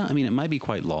 Yeah, I mean, it might be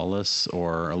quite lawless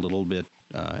or a little bit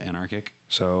anarchic.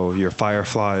 So your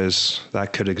Fireflies,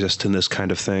 that could exist in this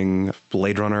kind of thing.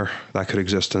 Blade Runner, that could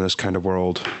exist in this kind of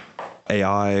world.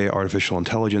 AI, artificial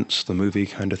intelligence, the movie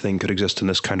kind of thing could exist in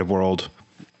this kind of world.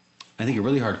 I think a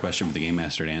really hard question for the Game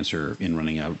Master to answer in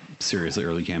running a seriously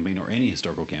early campaign or any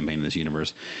historical campaign in this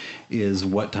universe is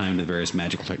what time do the various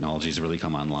magical technologies really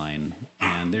come online.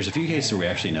 And there's a few cases where we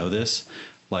actually know this,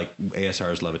 like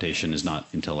ASR's levitation is not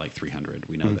until like 300.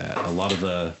 We know that. A lot of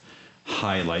the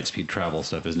high light speed travel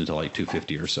stuff isn't until like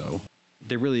 250 or so.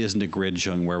 There really isn't a grid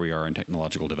showing where we are in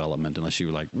technological development unless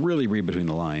you like really read between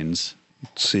the lines.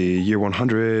 Let's see, year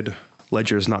 100,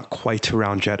 Ledger is not quite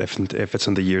around yet if it's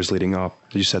in the years leading up.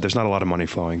 As you said, there's not a lot of money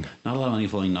flowing. Not a lot of money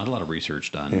flowing, not a lot of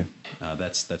research done. Yeah.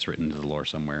 That's written into the lore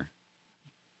somewhere.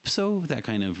 So that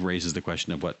kind of raises the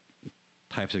question of what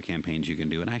types of campaigns you can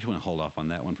do. And I actually want to hold off on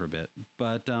that one for a bit.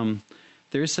 But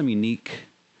there is some unique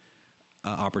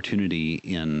opportunity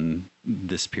in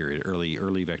this period,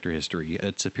 early vector history.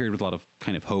 It's a period with a lot of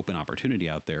kind of hope and opportunity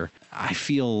out there. I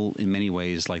feel in many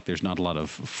ways like there's not a lot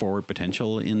of forward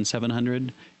potential in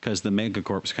 700 because the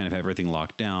megacorps kind of have everything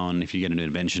locked down. If you get an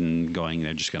invention going,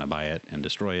 they're just going to buy it and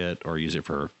destroy it or use it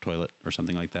for toilet or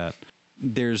something like that.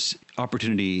 There's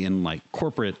opportunity in like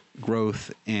corporate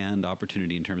growth and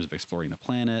opportunity in terms of exploring the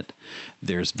planet.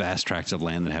 There's vast tracts of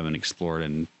land that haven't explored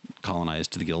and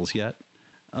colonized to the gills yet.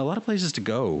 A lot of places to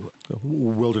go.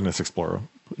 Wilderness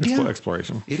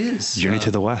exploration. It is. Journey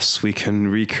to the West. We can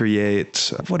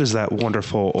recreate, what is that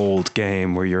wonderful old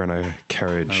game where you're in a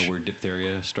carriage? Where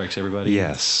diphtheria strikes everybody?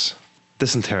 Yes.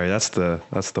 Dysentery, that's the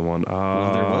one.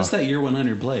 Well, there was that year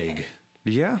 100 plague.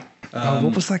 Yeah.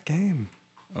 What was that game?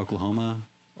 Oklahoma,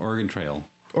 Oregon Trail.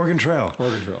 Oregon Trail.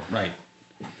 Right.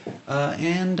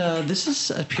 And this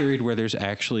is a period where there's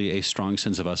actually a strong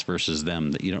sense of us versus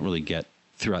them that you don't really get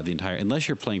throughout the entire, unless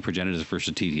you're playing Progenitors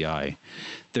versus TDI,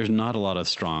 there's not a lot of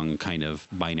strong kind of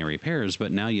binary pairs,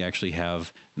 but now you actually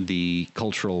have the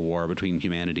cultural war between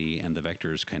humanity and the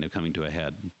vectors kind of coming to a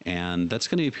head. And that's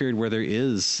going to be a period where there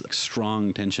is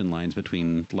strong tension lines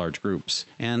between large groups.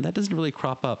 And that doesn't really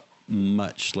crop up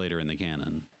much later in the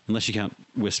canon, unless you count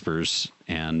Whispers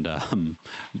and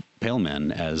Pale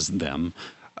Men as them.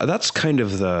 That's kind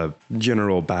of the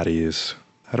general baddies.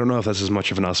 I don't know if that's as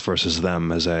much of an us versus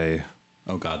them as a...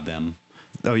 Oh, God, them.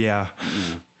 Oh, yeah.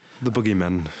 The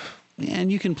boogeymen.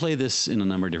 And you can play this in a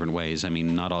number of different ways. I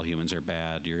mean, not all humans are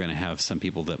bad. You're going to have some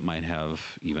people that might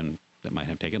have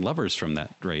taken lovers from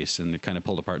that race and kind of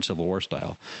pulled apart Civil War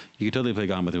style. You could totally play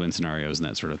Gone with the Wind scenarios and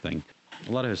that sort of thing.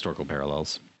 A lot of historical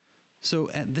parallels. So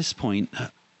at this point,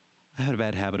 I had a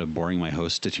bad habit of boring my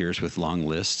hosts to tears with long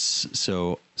lists.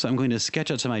 So I'm going to sketch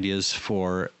out some ideas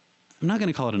for... I'm not going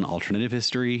to call it an alternative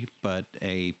history, but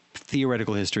a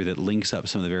theoretical history that links up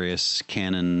some of the various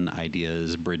canon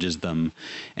ideas, bridges them,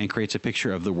 and creates a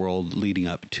picture of the world leading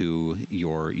up to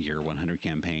your year 100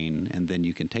 campaign. And then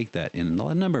you can take that in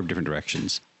a number of different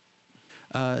directions.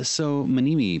 So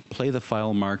Manimi, play the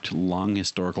file marked Long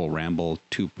Historical Ramble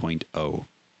 2.0.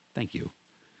 Thank you.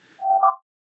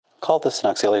 Call this an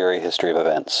auxiliary history of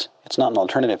events. It's not an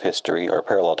alternative history or a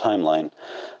parallel timeline,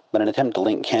 but an attempt to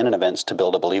link canon events to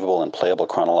build a believable and playable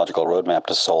chronological roadmap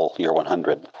to Sol Year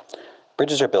 100.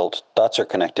 Bridges are built, dots are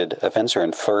connected, events are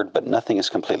inferred, but nothing is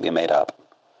completely made up.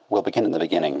 We'll begin in the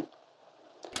beginning.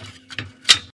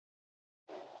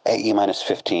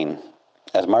 AE-15.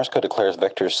 As Marsco declares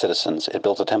vectors citizens, it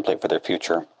builds a template for their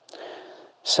future.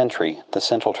 Sentry, the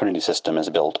central Trinity system, is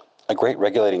built, a great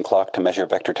regulating clock to measure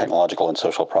vector technological and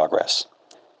social progress.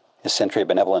 Is Sentry a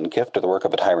benevolent gift or the work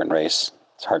of a tyrant race?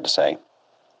 It's hard to say.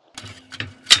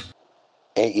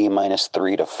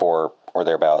 AE-3 to 4, or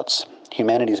thereabouts.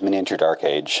 Humanity's miniature dark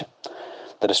age.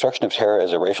 The destruction of Terra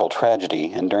is a racial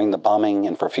tragedy, and during the bombing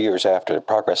and for a few years after,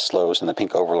 progress slows and the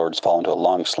pink overlords fall into a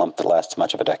long slump that lasts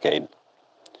much of a decade.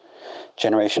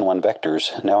 Generation 1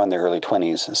 vectors, now in their early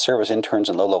 20s, serve as interns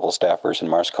and low-level staffers in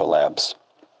Marsco labs.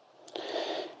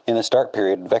 In this dark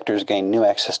period, vectors gain new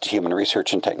access to human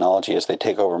research and technology as they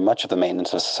take over much of the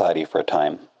maintenance of society for a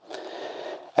time.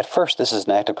 At first, this is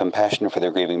an act of compassion for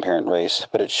their grieving parent race,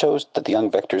 but it shows that the young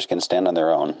vectors can stand on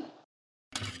their own.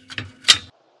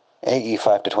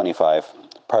 AE-5 to 25,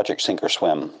 Project Sink or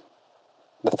Swim.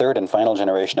 The third and final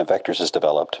generation of vectors is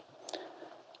developed.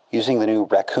 Using the new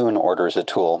Raccoon Order as a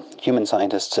tool, human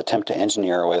scientists attempt to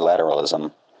engineer away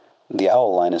lateralism. The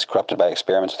Owl line is corrupted by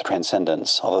experiments with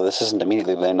transcendence, although this isn't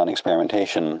immediately blamed on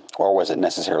experimentation, or was it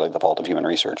necessarily the fault of human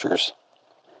researchers.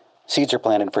 Seeds are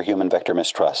planted for human vector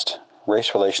mistrust.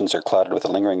 Race relations are clouded with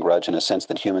a lingering grudge and a sense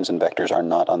that humans and vectors are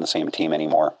not on the same team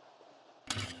anymore.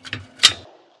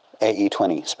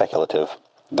 AE-20, speculative.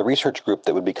 The research group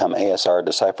that would become ASR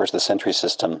deciphers the Sentry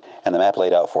system and the map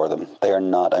laid out for them. They are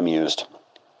not amused.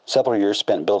 Several years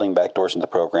spent building backdoors into the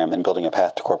program and building a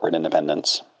path to corporate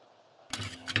independence.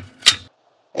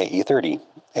 AE-30,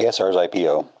 ASR's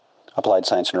IPO. Applied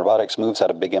Science and Robotics moves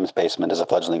out of Big M's basement as a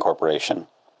fledgling corporation.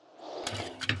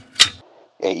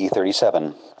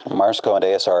 AE-37, Marsco and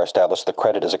ASR established the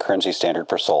credit as a currency standard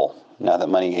for Sol. Now that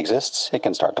money exists, it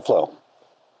can start to flow.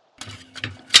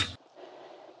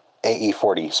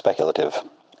 AE-40, speculative.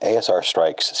 ASR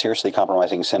strikes, seriously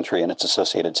compromising Sentry and its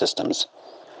associated systems.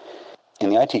 In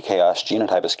the IT chaos,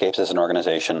 Genotype escapes as an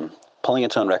organization, pulling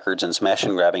its own records and smash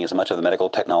and grabbing as much of the medical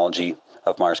technology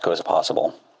of Marsco as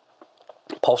possible.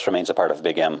 Pulse remains a part of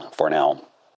Big M for now.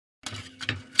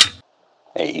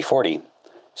 AE-40.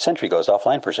 Sentry goes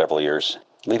offline for several years,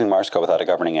 leaving Marsco without a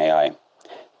governing AI.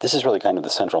 This is really kind of the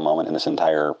central moment in this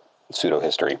entire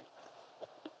pseudo-history.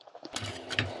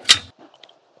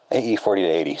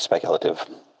 AE-40-80, speculative.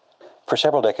 For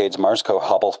several decades, Marsco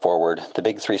hobbles forward, the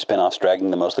big three spin-offs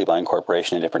dragging the mostly blind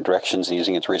corporation in different directions and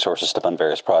using its resources to fund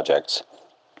various projects.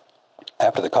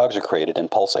 After the cogs are created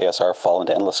and Pulse ASR fall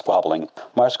into endless squabbling,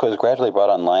 Marsco is gradually brought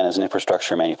online as an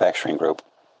infrastructure manufacturing group.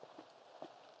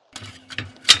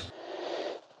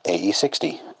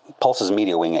 AE-60. Pulse's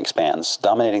media wing expands,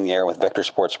 dominating the air with vector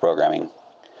sports programming.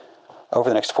 Over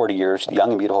the next 40 years,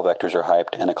 young and beautiful vectors are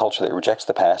hyped, and a culture that rejects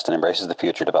the past and embraces the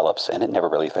future develops, and it never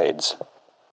really fades.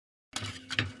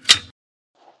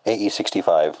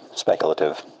 AE-65,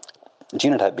 speculative.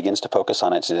 Genotype begins to focus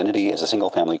on its identity as a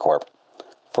single-family corp.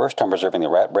 First on preserving the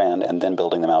rat brand, and then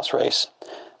building the mouse race.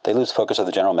 They lose focus of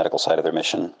the general medical side of their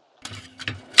mission.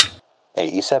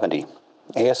 AE-70.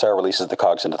 ASR releases the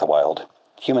cogs into the wild.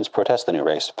 Humans protest the new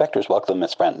race. Vectors welcome them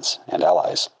as friends and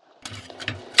allies.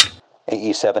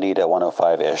 AE-70 to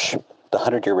 105-ish. The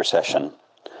 100-year recession.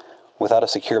 Without a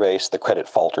secure base, the credit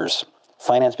falters.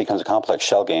 Finance becomes a complex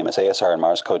shell game as ASR and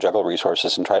Marsco juggle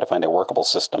resources and try to find a workable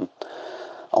system.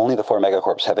 Only the four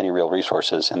megacorps have any real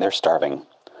resources, and they're starving.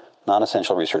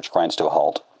 Non-essential research grinds to a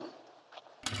halt.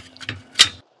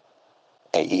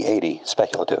 AE-80,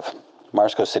 speculative.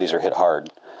 Marsco cities are hit hard.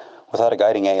 Without a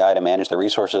guiding AI to manage the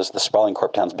resources, the sprawling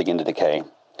corp towns begin to decay.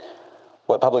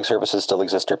 What public services still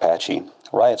exist are patchy.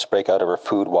 Riots break out over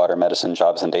food, water, medicine,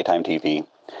 jobs, and daytime TV.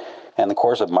 And the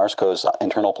cores of Marsco's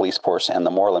internal police force and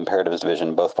the Moral Imperatives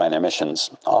Division both find their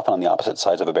missions, often on the opposite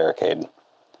sides of a barricade.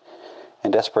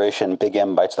 In desperation, Big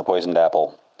M bites the poisoned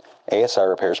apple. ASR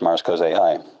repairs Marsco's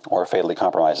AI, or fatally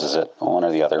compromises it, one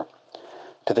or the other.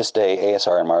 To this day,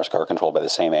 ASR and Marsco are controlled by the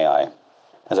same AI.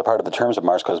 As a part of the terms of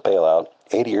Marsco's bailout,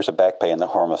 80 years of back pay in the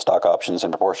form of stock options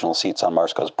and proportional seats on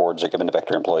Marsco's boards are given to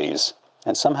Vector employees.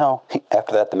 And somehow,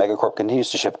 after that, the megacorp continues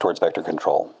to shift towards Vector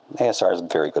control. ASR is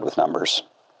very good with numbers.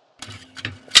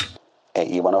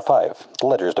 AE-105. The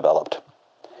ledger is developed.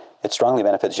 It strongly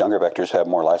benefits younger Vectors who have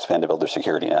more lifespan to build their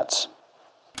security nets.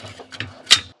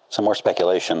 Some more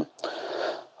speculation.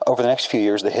 Over the next few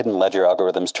years, the hidden ledger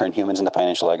algorithms turn humans into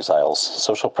financial exiles.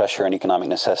 Social pressure and economic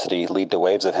necessity lead to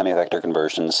waves of hemi-vector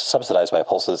conversions, subsidized by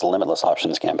Pulse's limitless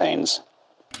options campaigns.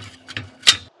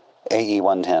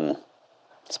 AE-110.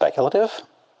 Speculative?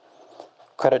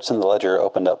 Credits in the ledger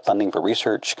opened up funding for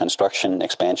research, construction,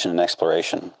 expansion, and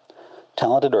exploration.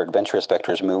 Talented or adventurous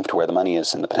Vectors move to where the money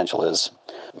is and the potential is,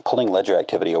 pulling ledger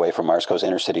activity away from Marsco's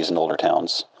inner cities and older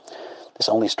towns. This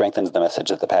only strengthens the message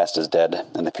that the past is dead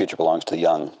and the future belongs to the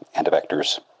young and to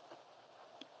Vectors.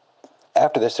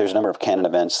 After this, there's a number of canon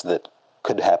events that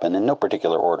could happen in no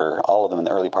particular order, all of them in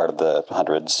the early part of the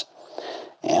hundreds.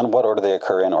 And what order they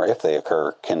occur in, or if they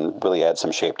occur, can really add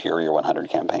some shape to your Year 100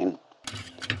 campaign.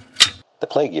 The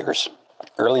Plague Years.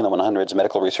 Early in the 100s,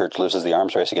 medical research loses the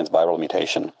arms race against viral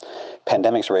mutation.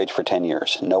 Pandemics rage for 10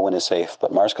 years. No one is safe,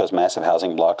 but Marsco's massive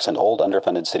housing blocks and old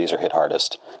underfunded cities are hit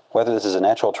hardest. Whether this is a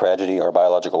natural tragedy or a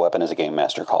biological weapon is a game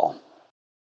master call.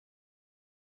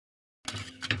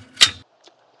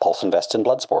 Pulse invests in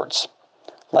blood sports.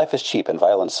 Life is cheap and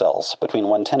violence sells. Between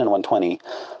 110 and 120,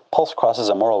 Pulse crosses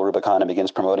a moral Rubicon and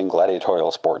begins promoting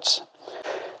gladiatorial sports.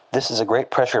 This is a great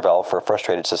pressure valve for a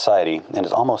frustrated society, and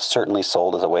is almost certainly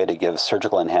sold as a way to give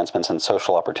surgical enhancements and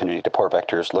social opportunity to poor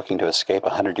Vectors looking to escape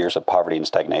 100 years of poverty and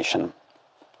stagnation.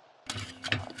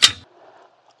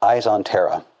 Eyes on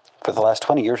Terra. For the last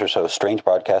 20 years or so, strange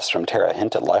broadcasts from Terra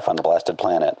hint at life on the blasted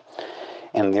planet.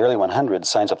 In the early 100s,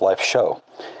 signs of life show.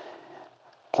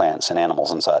 Plants and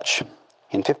animals and such.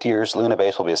 In 50 years, Luna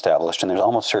Base will be established, and there's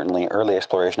almost certainly early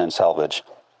exploration and salvage,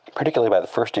 particularly by the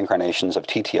first incarnations of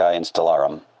TTI and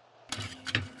Stellarum.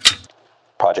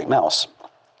 Project Mouse.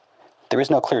 There is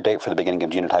no clear date for the beginning of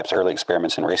Genotype's early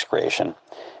experiments in race creation.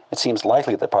 It seems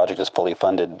likely that the project is fully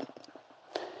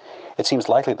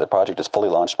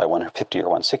launched by 150 or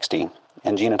 160,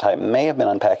 and Genotype may have been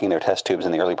unpacking their test tubes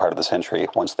in the early part of the century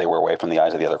once they were away from the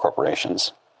eyes of the other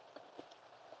corporations.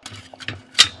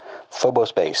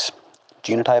 Phobos Base.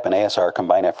 Genotype and ASR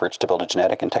combine efforts to build a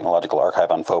genetic and technological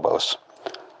archive on Phobos.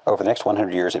 Over the next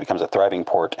 100 years, it becomes a thriving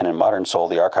port, and in modern Sol,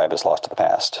 the archive is lost to the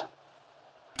past.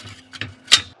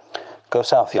 Go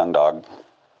south, young dog.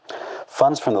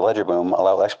 Funds from the Ledger boom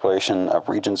allow exploration of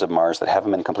regions of Mars that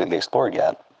haven't been completely explored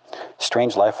yet.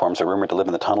 Strange life forms are rumored to live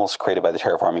in the tunnels created by the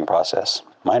terraforming process.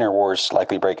 Minor wars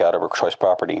likely break out over choice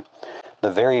property.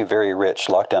 The very, very rich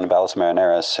lock down Valles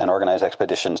Marineris and organize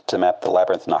expeditions to map the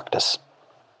Labyrinth Noctis.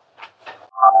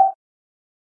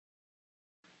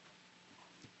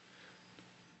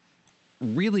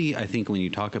 Really, I think when you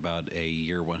talk about a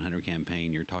year 100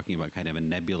 campaign, you're talking about kind of a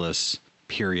nebulous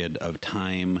period of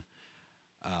time.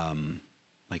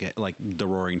 Like the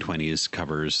Roaring Twenties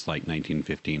covers like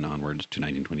 1915 onwards to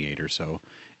 1928 or so.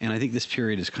 And I think this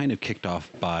period is kind of kicked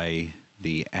off by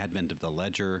the advent of the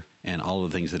Ledger and all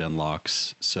of the things it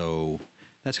unlocks. So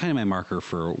that's kind of my marker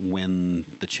for when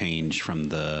the change from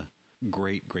the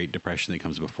Great Depression that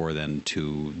comes before then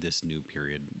to this new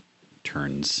period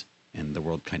turns and the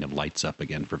world kind of lights up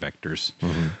again for vectors.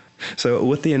 Mm-hmm. So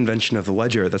with the invention of the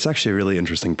Ledger, that's actually a really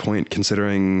interesting point,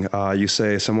 considering you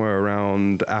say somewhere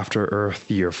around after Earth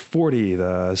year 40,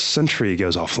 the Century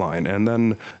goes offline. And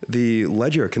then the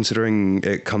Ledger, considering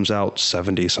it comes out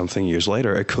 70-something years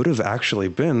later, it could have actually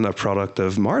been a product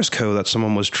of MarsCo that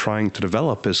someone was trying to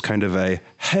develop as kind of a,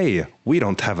 hey, we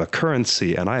don't have a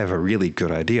currency, and I have a really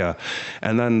good idea.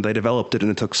 And then they developed it,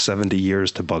 and it took 70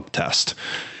 years to bug test.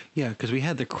 Yeah, because we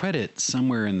had the credit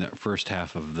somewhere in the first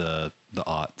half of the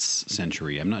aughts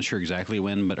century. I'm not sure exactly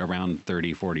when, but around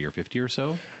 30, 40, or 50 or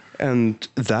so. And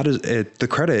that is it. The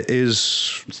credit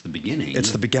is... It's the beginning.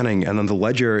 It's the beginning. And then the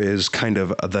Ledger is kind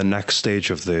of the next stage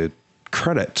of the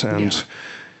credit. And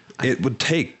it would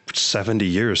take 70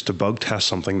 years to bug test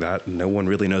something that no one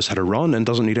really knows how to run and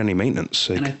doesn't need any maintenance.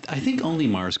 And I think only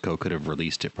MarsCo could have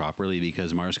released it properly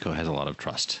because MarsCo has a lot of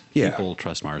trust. Yeah. People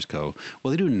trust MarsCo.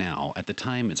 Well, they do now. At the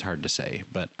time, it's hard to say,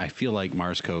 but I feel like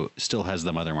MarsCo still has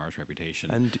the Mother Mars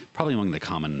reputation, and probably among the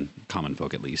common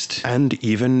folk at least. And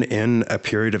even in a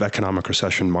period of economic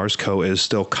recession, MarsCo is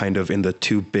still kind of in the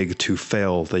too big to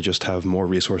fail. They just have more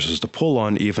resources to pull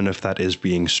on, even if that is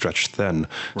being stretched thin.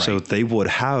 Right. So they would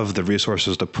have the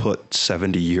resources to put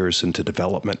 70 years into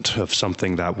development of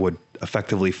something that would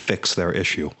effectively fix their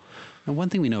issue. Now, one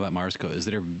thing we know about MarsCo is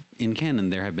that in canon,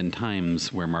 there have been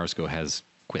times where MarsCo has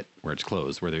quit, where it's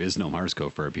closed, where there is no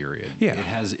MarsCo for a period. Yeah.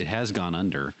 It has gone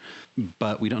under,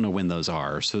 but we don't know when those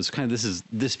are. So it's kind of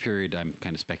this period I'm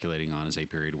kind of speculating on is a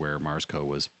period where MarsCo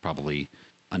was probably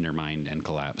undermined and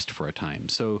collapsed for a time.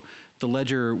 So the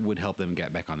Ledger would help them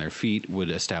get back on their feet,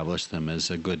 would establish them as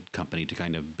a good company to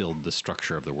kind of build the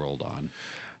structure of the world on.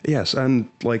 Yes, and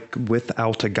like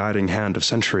without a guiding hand of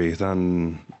Century,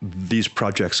 then these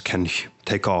projects can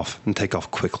take off and take off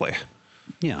quickly.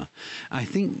 Yeah. I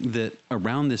think that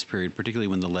around this period, particularly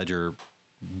when the Ledger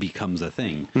becomes a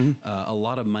thing, a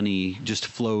lot of money just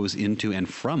flows into and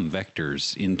from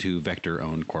vectors into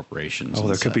vector-owned corporations. Oh,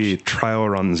 there could be trial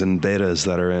runs and betas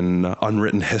that are in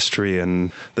unwritten history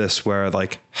and this where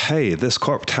like, hey, this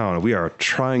Corp town, we are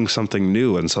trying something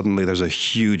new, and suddenly there's a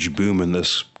huge boom in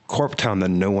this Corp town that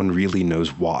no one really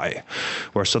knows why,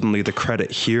 where suddenly the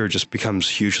credit here just becomes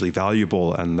hugely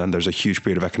valuable, and then there's a huge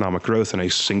period of economic growth in a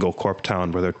single Corp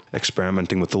town where they're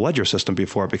experimenting with the Ledger system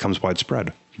before it becomes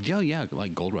widespread. Yeah,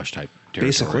 like Gold Rush type territory.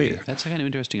 Basically. That's a kind of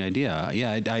interesting idea.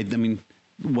 Yeah, I mean,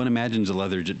 one imagines the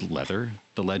Ledger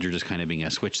just kind of being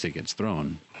a switch that gets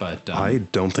thrown. But I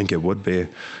don't think it would be,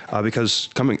 because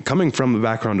coming from the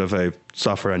background of a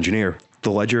software engineer, the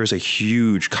Ledger is a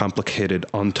huge, complicated,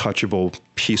 untouchable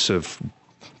piece of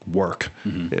work,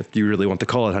 if you really want to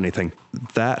call it anything.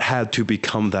 That had to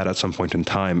become that at some point in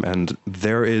time, and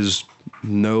there is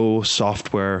no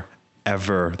software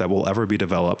ever that will ever be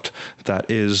developed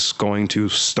that is going to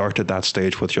start at that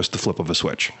stage with just the flip of a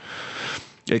switch.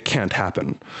 It can't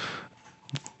happen.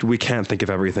 We can't think of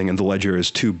everything, and the Ledger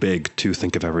is too big to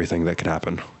think of everything that could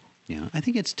happen. Yeah, I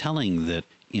think it's telling that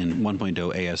in 1.0,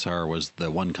 ASR was the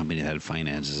one company that had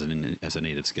finance as a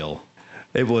native skill.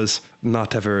 It was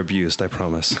not ever abused, I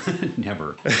promise.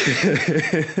 Never.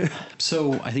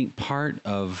 So I think part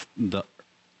of the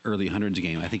early hundreds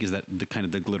game, I think, is that the kind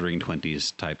of the glittering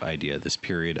 20s type idea, this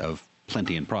period of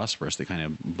plenty and prosperous that kind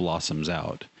of blossoms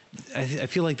out. I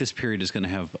feel like this period is going to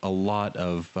have a lot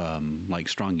of like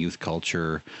strong youth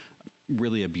culture,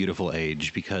 really a beautiful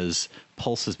age, because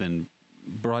Pulse has been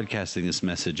broadcasting this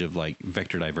message of like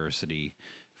vector diversity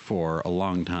for a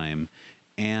long time.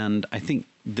 And I think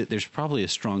that there's probably a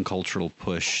strong cultural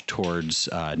push towards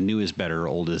new is better,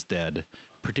 old is dead,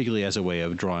 particularly as a way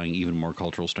of drawing even more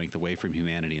cultural strength away from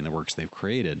humanity and the works they've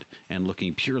created and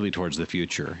looking purely towards the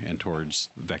future and towards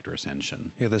vector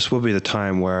ascension. Yeah, this will be the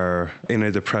time where in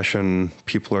a depression,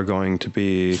 people are going to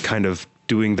be kind of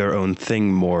doing their own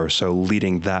thing more. So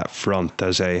leading that front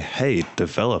as a, hey,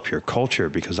 develop your culture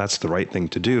because that's the right thing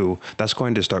to do. That's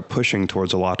going to start pushing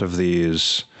towards a lot of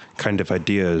these kind of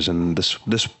ideas. And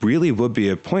this really would be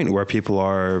a point where people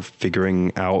are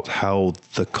figuring out how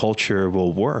the culture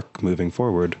will work moving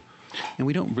forward. And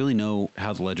we don't really know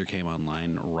how the ledger came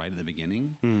online right at the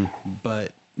beginning,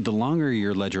 but the longer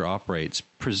your ledger operates,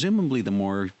 presumably the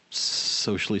more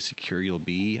socially secure you'll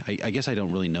be. I guess I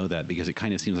don't really know that because it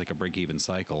kind of seems like a break-even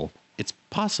cycle. It's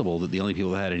possible that the only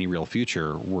people that had any real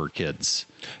future were kids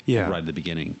right at the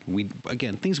beginning.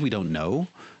 Again, things we don't know,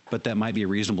 but that might be a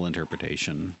reasonable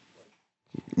interpretation.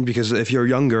 Because if you're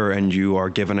younger and you are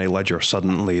given a ledger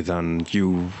suddenly, then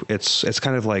it's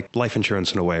kind of like life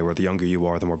insurance in a way where the younger you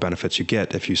are, the more benefits you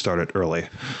get if you start it early.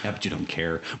 Yeah, but you don't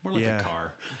care. More like a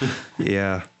car.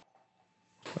 Yeah.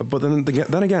 But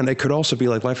then again, it could also be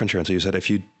like life insurance. You said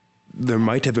there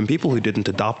might have been people who didn't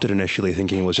adopt it initially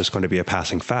thinking it was just going to be a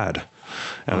passing fad.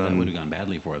 And that would have gone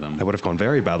badly for them. That would have gone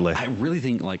very badly. I really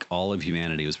think like all of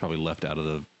humanity was probably left out of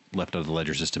the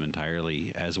ledger system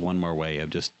entirely as one more way of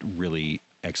just really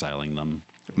exiling them.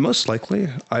 Most likely,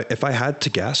 if I had to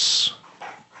guess,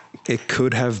 it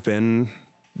could have been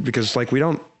because like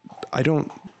I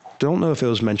don't know if it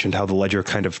was mentioned how the ledger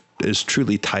kind of is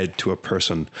truly tied to a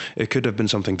person. It could have been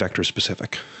something vector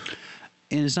specific.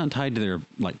 And it's not tied to their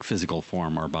like physical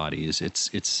form or bodies.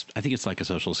 It's I think it's like a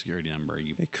social security number.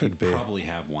 It could be. Probably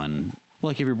have one.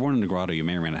 Like if you're born in a grotto, you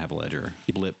may or may not have a ledger.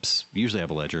 Blips usually have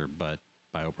a ledger, but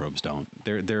bioprobes don't.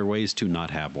 There are ways to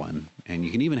not have one. And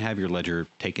you can even have your ledger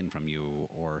taken from you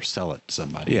or sell it to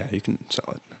somebody. Yeah, you can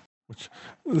sell it.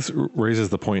 This raises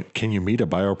the point, can you meet a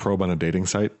bioprobe on a dating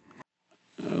site?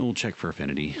 We'll check for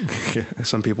affinity.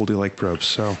 Some people do like probes,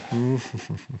 so...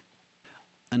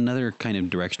 Another kind of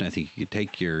direction I think you could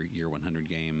take your Year 100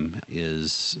 game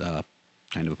is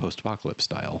kind of a post-apocalypse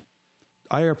style.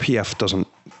 IRPF doesn't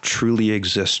truly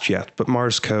exist yet, but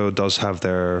MarsCo does have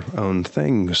their own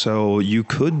thing. So you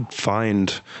could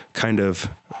find kind of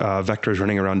vectors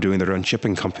running around doing their own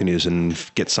shipping companies and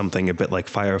get something a bit like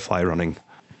Firefly running.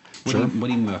 What do you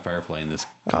mean by Firefly in this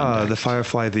context? The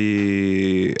Firefly,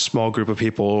 the small group of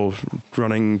people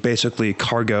running basically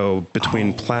cargo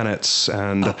between planets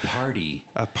and... A party.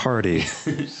 A party.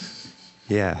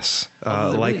 Yes.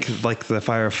 Like the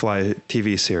Firefly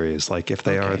TV series, like if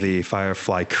they are the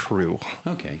Firefly crew.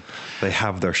 Okay. They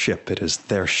have their ship. It is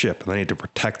their ship, and they need to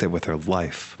protect it with their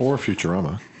life. Or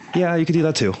Futurama. Yeah, you could do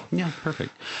that too. Yeah,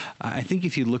 perfect. I think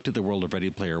if you looked at the world of Ready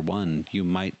Player One, you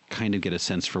might kind of get a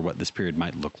sense for what this period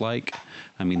might look like.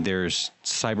 I mean, there's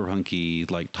cyberpunky,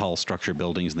 like tall structure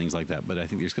buildings and things like that, but I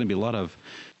think there's going to be a lot of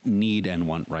need and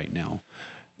want right now.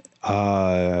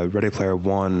 Ready Player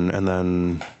One, and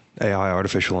then AI,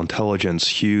 artificial intelligence,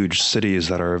 huge cities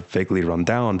that are vaguely run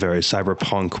down, very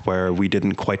cyberpunk, where we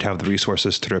didn't quite have the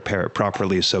resources to repair it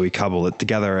properly, so we cobbled it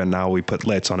together, and now we put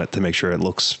lights on it to make sure it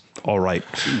looks all right.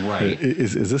 Right.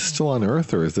 Is this still on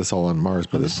Earth, or is this all on Mars?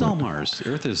 This is all Mars.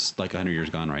 Earth is like 100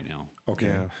 years gone right now. Okay.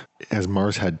 Yeah. Has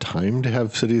Mars had time to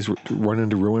have cities run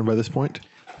into ruin by this point?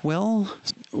 Well,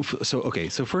 so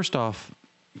first off,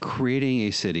 creating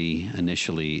a city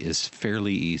initially is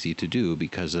fairly easy to do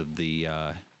because of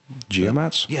the...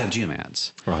 Geomats? Yeah,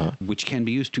 geomats, which can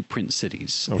be used to print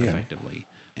cities effectively.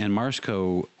 And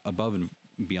MarsCo, above and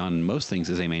beyond most things,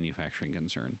 is a manufacturing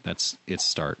concern. That's its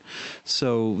start.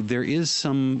 So there is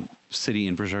some city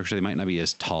infrastructure. They might not be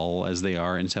as tall as they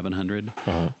are in 700,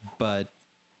 but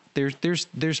there's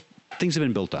things have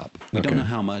been built up. We don't know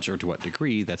how much or to what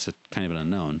degree. That's a kind of an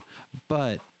unknown.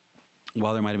 But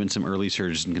while there might have been some early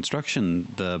surges in construction,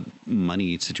 the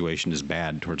money situation is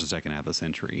bad towards the second half of the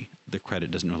century. The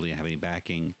credit doesn't really have any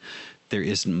backing. There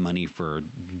isn't money for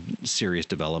serious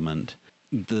development.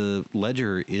 The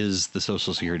ledger is the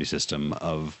social security system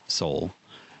of Sol.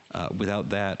 Without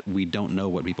that, we don't know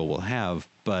what people will have,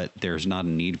 but there's not a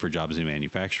need for jobs in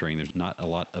manufacturing. There's not a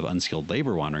lot of unskilled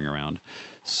labor wandering around.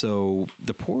 So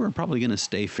the poor are probably going to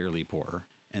stay fairly poor.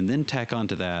 And then tack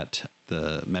onto that,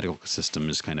 the medical system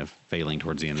is kind of failing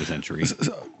towards the end of the century.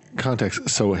 Context.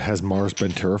 So has Mars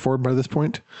been terraformed by this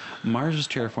point? Mars was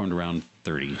terraformed around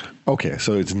 30. Okay,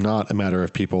 so it's not a matter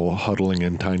of people huddling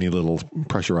in tiny little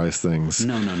pressurized things.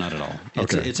 No, not at all.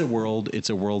 It's a world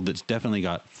that's definitely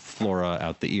got flora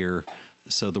out the ear.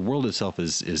 So the world itself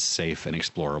is safe and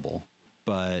explorable,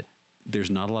 but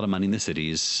there's not a lot of money in the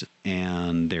cities,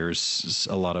 and there's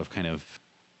a lot of kind of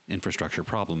infrastructure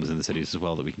problems in the cities as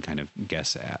well that we can kind of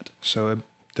guess at. So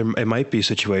it might be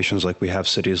situations like we have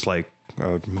cities like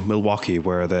Milwaukee,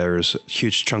 where there's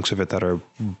huge chunks of it that are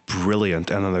brilliant,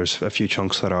 and then there's a few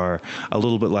chunks that are a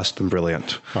little bit less than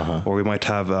brilliant. Or we might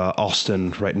have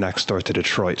Austin right next door to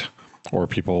Detroit. Or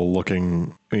people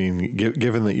looking, I mean,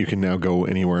 given that you can now go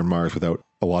anywhere in Mars without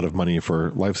a lot of money for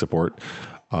life support,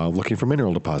 looking for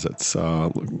mineral deposits,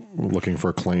 looking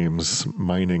for claims,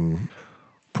 mining,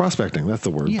 prospecting. That's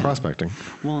the word, prospecting.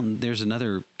 Well, there's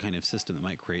another kind of system that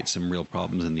might create some real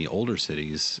problems in the older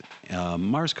cities.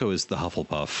 Marsco is the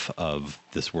Hufflepuff of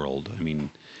this world. I mean,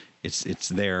 it's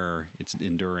there, it's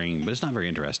enduring, but it's not very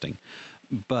interesting.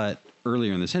 But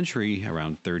earlier in the century,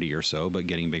 around 30 or so, but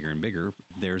getting bigger and bigger,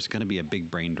 there's going to be a big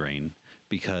brain drain,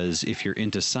 because if you're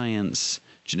into science,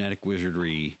 genetic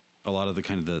wizardry, a lot of the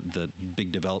kind of the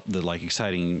big the like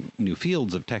exciting new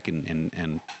fields of tech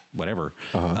and whatever,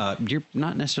 you're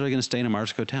not necessarily going to stay in a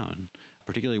Marsco town,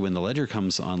 particularly when the ledger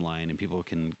comes online and people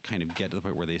can kind of get to the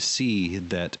point where they see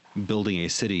that building a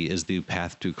city is the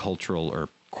path to cultural or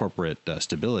corporate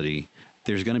stability.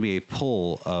 There's going to be a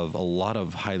pull of a lot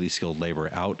of highly skilled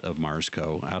labor out of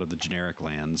Marsco, out of the generic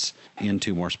lands,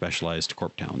 into more specialized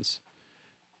corp towns.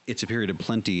 It's a period of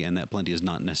plenty, and that plenty is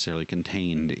not necessarily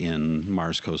contained in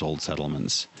Marsco's old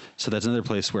settlements. So that's another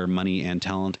place where money and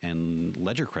talent and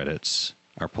ledger credits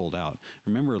are pulled out.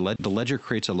 Remember, the ledger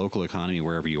creates a local economy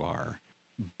wherever you are.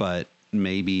 But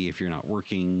maybe if you're not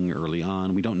working early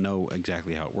on, we don't know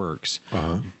exactly how it works.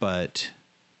 But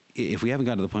if we haven't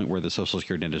gotten to the point where the Social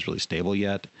Security net is really stable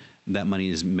yet, that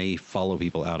money may follow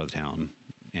people out of town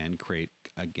and create,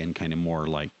 again, kind of more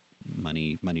like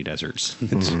money deserts.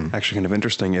 It's actually kind of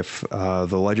interesting if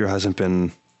the ledger hasn't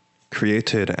been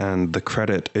created and the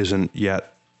credit isn't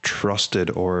yet trusted,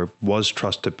 or was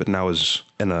trusted but now is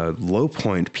in a low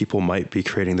point. People might be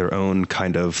creating their own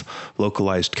kind of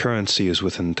localized currencies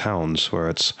within towns, where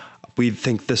it's, we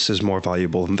think this is more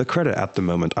valuable than the credit at the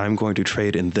moment, I'm going to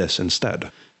trade in this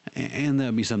instead. And that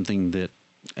would be something that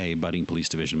a budding police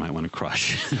division might want to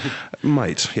crush.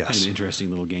 Might, yes. Kind of an interesting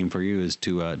little game for you is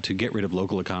to get rid of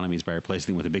local economies by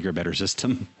replacing them with a bigger, better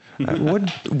system.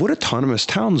 Would autonomous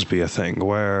towns be a thing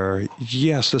where,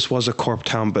 yes, this was a corp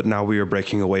town, but now we are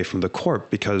breaking away from the corp,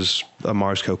 because a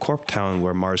Marsco corp town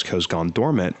where Marsco's gone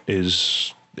dormant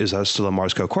is that still a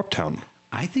Marsco corp town?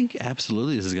 I think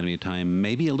absolutely this is going to be a time,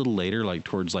 maybe a little later, like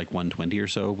towards like 120 or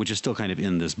so, which is still kind of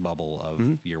in this bubble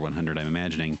of year 100, I'm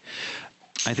imagining.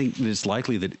 I think it's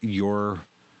likely that your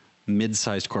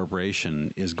mid-sized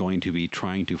corporation is going to be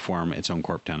trying to form its own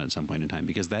corp town at some point in time,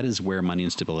 because that is where money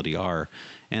and stability are.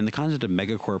 And the concept of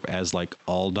megacorp as like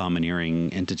all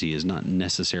domineering entity is not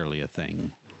necessarily a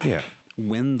thing. Yeah.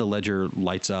 When the ledger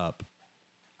lights up,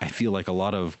 I feel like a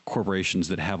lot of corporations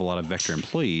that have a lot of vector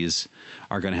employees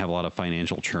are going to have a lot of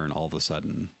financial churn all of a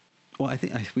sudden. Well, I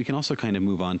think we can also kind of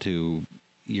move on to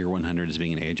year 100 as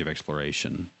being an age of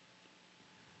exploration.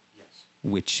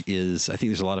 Which is, I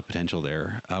think there's a lot of potential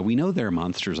there. We know there are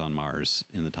monsters on Mars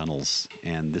in the tunnels,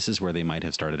 and this is where they might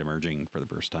have started emerging for the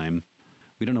first time.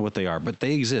 We don't know what they are, but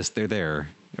they exist. They're there,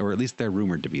 or at least they're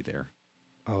rumored to be there.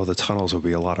 Oh, the tunnels would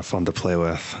be a lot of fun to play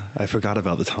with. I forgot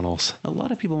about the tunnels. A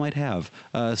lot of people might have.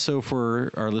 So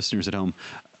for our listeners at home,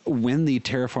 when the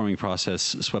terraforming process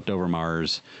swept over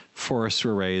Mars, forests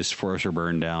were razed, forests were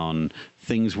burned down,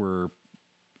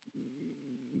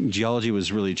 geology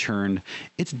was really churned.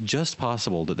 It's just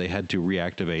possible that they had to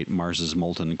reactivate Mars's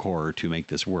molten core to make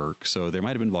this work. So there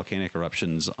might have been volcanic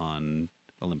eruptions on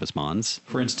Olympus Mons,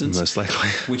 for instance. Most likely.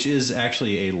 Which is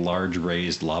actually a large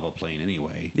raised lava plain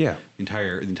anyway. Yeah. The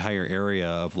entire area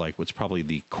of like what's probably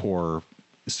the core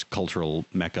cultural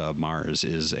mecca of Mars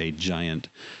is a giant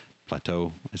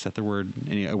plateau. Is that the word?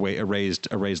 Anyway, a raised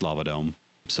lava dome.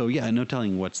 So yeah, no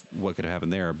telling what could have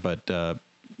happened there, but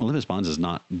Olympus Mons is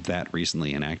not that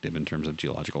recently inactive in terms of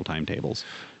geological timetables.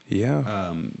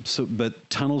 Yeah. But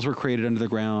tunnels were created under the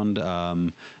ground.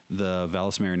 The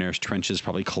Valles Marineris trenches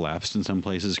probably collapsed in some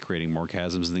places, creating more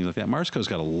chasms and things like that. Marsco's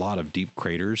got a lot of deep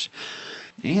craters,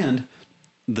 and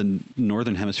the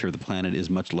northern hemisphere of the planet is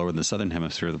much lower than the southern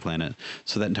hemisphere of the planet.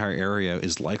 So that entire area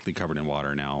is likely covered in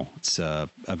water now. It's a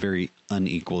very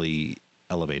unequally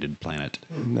elevated planet.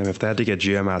 And if they had to get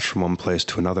geomass from one place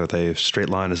to another, the straight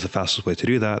line is the fastest way to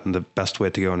do that, and the best way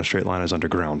to go in a straight line is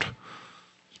underground.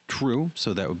 True.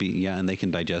 So that would be, and they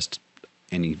can digest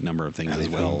any number of things as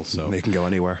well. So they can go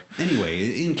anywhere.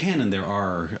 Anyway, in canon, there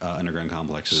are underground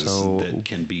complexes that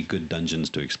can be good dungeons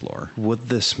to explore. Would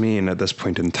this mean at this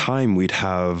point in time we'd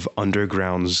have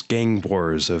undergrounds, gang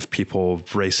wars of people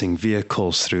racing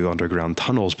vehicles through underground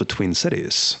tunnels between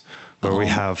cities? Where we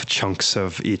have chunks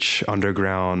of each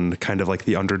underground, kind of like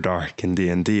the Underdark in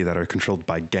D&D, that are controlled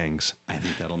by gangs. I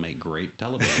think that'll make great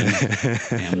television,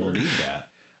 and we'll need that.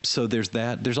 So there's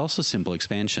that. There's also simple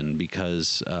expansion,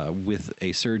 because with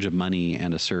a surge of money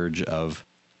and a surge of...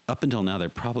 Up until now, there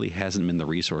probably hasn't been the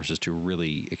resources to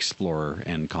really explore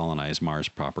and colonize Mars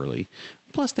properly.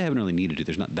 Plus, they haven't really needed to.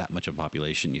 There's not that much of a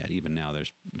population yet. Even now,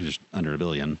 there's under 1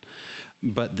 billion.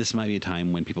 But this might be a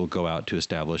time when people go out to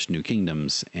establish new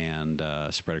kingdoms and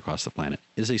spread across the planet.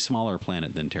 It is a smaller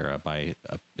planet than Terra.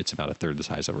 It's about a third the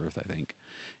size of Earth, I think.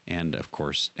 And, of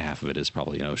course, half of it is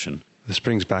probably an ocean. This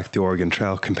brings back the Oregon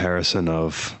Trail comparison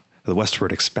of the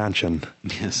westward expansion.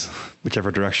 Yes.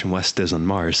 Whichever direction west is on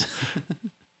Mars.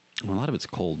 Well, a lot of it's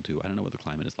cold, too. I don't know what the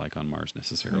climate is like on Mars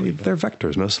necessarily. They're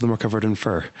vectors. Most of them are covered in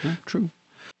fur. Yeah, true.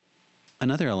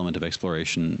 Another element of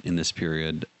exploration in this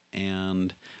period,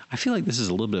 and I feel like this is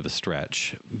a little bit of a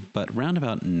stretch, but around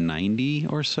about 90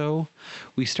 or so,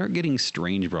 we start getting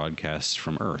strange broadcasts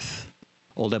from Earth.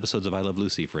 Old episodes of I Love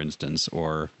Lucy, for instance,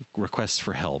 or requests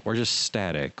for help, or just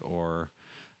static, or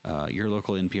your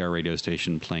local NPR radio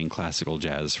station playing classical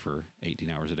jazz for 18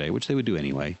 hours a day, which they would do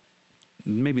anyway.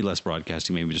 Maybe less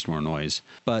broadcasting, maybe just more noise.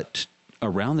 But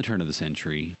around the turn of the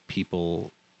century,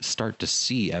 people start to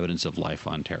see evidence of life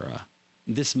on Terra.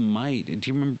 This might... Do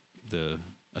you remember the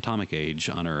atomic age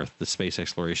on Earth, the space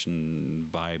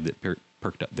exploration vibe that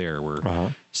perked up there,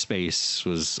 where space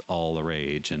was all the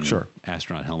rage and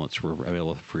astronaut helmets were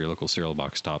available for your local cereal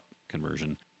box top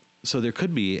conversion? So there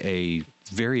could be a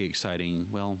very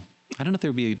exciting... Well, I don't know if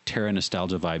there would be a Terra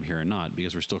nostalgia vibe here or not,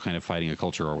 because we're still kind of fighting a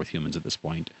culture war with humans at this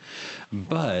point.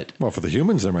 But... Well, for the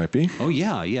humans, there might be. Oh,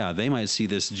 yeah. They might see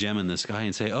this gem in the sky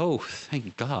and say, oh,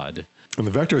 thank God. And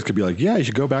the Vectors could be like, yeah, you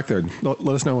should go back there and let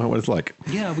us know what it's like.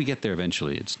 Yeah, we get there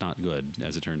eventually. It's not good,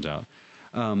 as it turns out.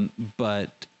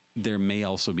 But there may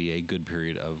also be a good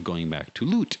period of going back to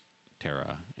loot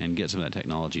Terra and get some of that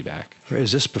technology back.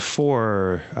 Is this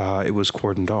before it was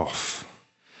cordoned off?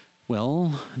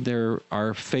 Well, there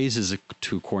are phases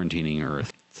to quarantining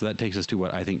Earth. So that takes us to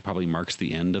what I think probably marks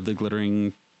the end of the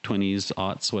glittering 20s,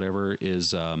 aughts, whatever,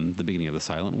 is the beginning of the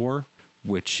Silent War,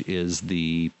 which is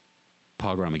the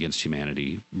pogrom against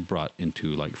humanity brought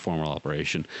into like formal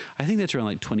operation. I think that's around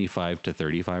like 25 to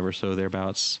 35 or so,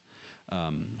 thereabouts.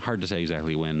 Hard to say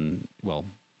exactly when. Well,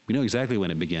 we know exactly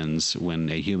when it begins, when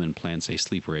a human plants a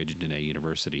sleeper agent in a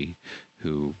university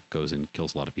who goes and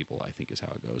kills a lot of people, I think is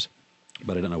how it goes.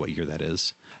 But I don't know what year that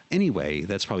is. Anyway,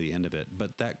 that's probably the end of it.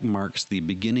 But that marks the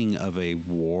beginning of a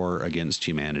war against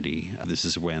humanity. This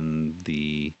is when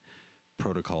the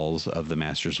protocols of the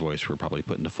Master's Voice were probably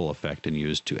put into full effect and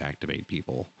used to activate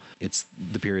people. It's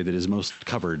the period that is most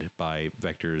covered by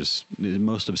Vectors,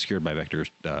 most obscured by Vector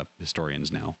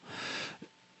historians now.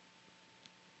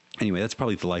 Anyway, that's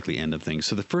probably the likely end of things.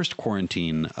 So the first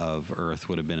quarantine of Earth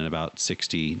would have been in about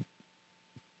 75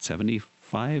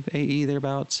 AE,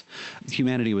 thereabouts.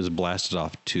 Humanity was blasted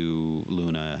off to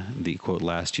Luna, the, quote,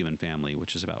 last human family,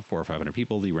 which is about 400 or 500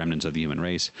 people. The remnants of the human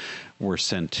race were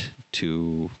sent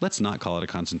to, let's not call it a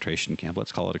concentration camp,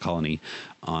 let's call it a colony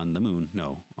on the moon,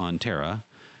 no, on Terra,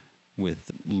 with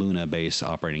Luna base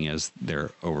operating as their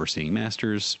overseeing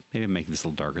masters. Maybe I'm making this a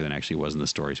little darker than it actually was in the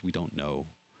stories. We don't know.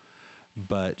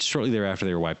 But shortly thereafter,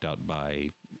 they were wiped out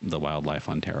by the wildlife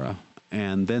on Terra.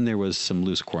 And then there was some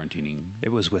loose quarantining.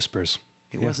 It was Whispers.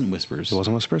 It wasn't Whispers. It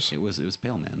wasn't Whispers? It was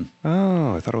Pale Men.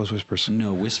 Oh, I thought it was Whispers.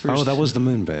 No, Whispers. Oh, that was the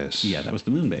moon base. Yeah, that was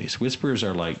the moon base. Whispers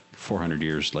are like 400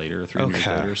 years later, 300 years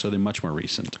later, so they're much more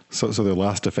recent. So their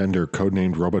last defender,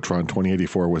 codenamed Robotron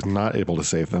 2084, was not able to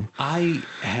save them. I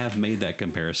have made that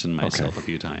comparison myself a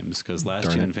few times, because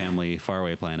last human family,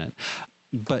 faraway planet.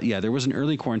 But yeah, there was an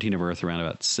early quarantine of Earth around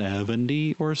about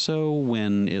 70 or so,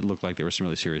 when it looked like there was some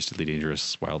really seriously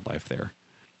dangerous wildlife there.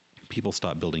 People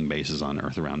stopped building bases on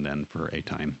Earth around then for a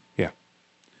time. Yeah.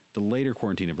 The later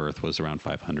quarantine of Earth was around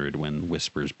 500, when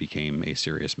Whispers became a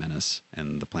serious menace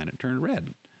and the planet turned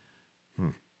red.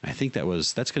 I think that's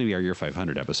going to be our Year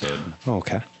 500 episode. Oh,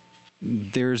 okay.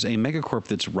 There's a megacorp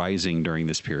that's rising during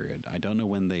this period. I don't know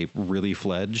when they really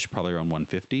fledged, probably around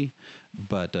 150,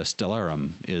 but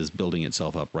Stellarum is building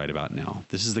itself up right about now.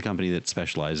 This is the company that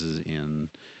specializes in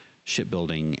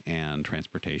shipbuilding and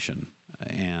transportation,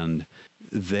 and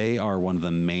they are one of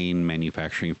the main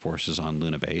manufacturing forces on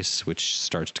Luna Base, which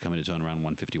starts to come into its own around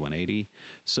 150, 180.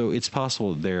 So it's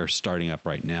possible they're starting up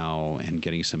right now and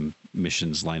getting some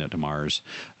missions lined up to Mars.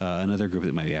 Another group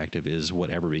that might be active is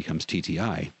whatever becomes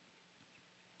TTI.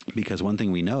 Because one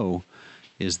thing we know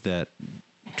is that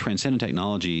transcendent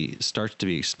technology starts to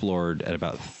be explored at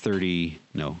about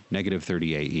negative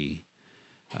 30 AE.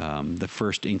 The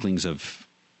first inklings of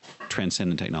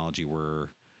transcendent technology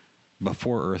were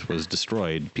before Earth was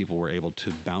destroyed. People were able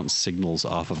to bounce signals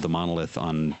off of the monolith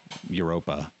on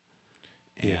Europa,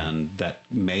 and that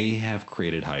may have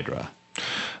created Hydra.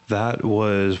 That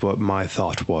was what my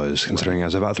thought was, considering I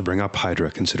was about to bring up Hydra,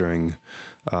 considering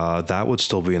that would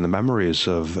still be in the memories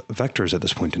of Vectors at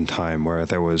this point in time, where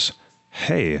there was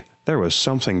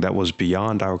something that was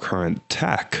beyond our current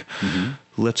tech. Mm-hmm.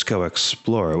 Let's go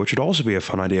explore, which would also be a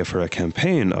fun idea for a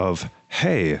campaign of,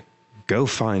 hey, go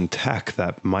find tech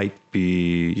that might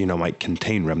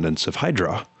contain remnants of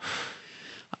Hydra.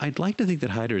 I'd like to think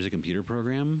that Hydra is a computer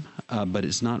program, but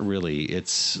it's not really.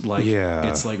 It's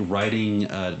like writing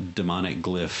a demonic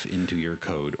glyph into your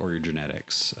code or your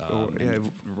genetics.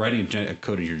 Writing a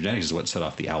code in your genetics is what set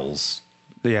off the owls.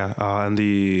 Yeah, and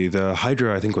the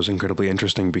Hydra, I think, was incredibly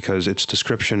interesting because its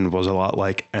description was a lot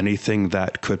like anything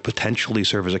that could potentially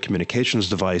serve as a communications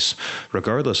device,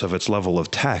 regardless of its level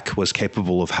of tech, was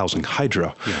capable of housing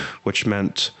Hydra, which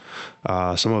meant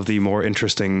some of the more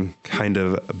interesting kind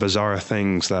of bizarre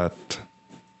things that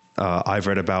I've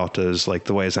read about is like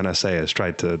the ways NSA has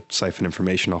tried to siphon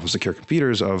information off of secure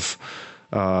computers of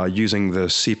using the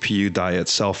CPU die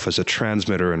itself as a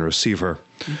transmitter and receiver.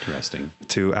 Interesting.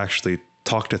 To actually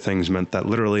talk to things meant that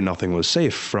literally nothing was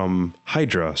safe from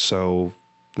Hydra. So,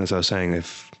 as I was saying,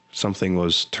 if something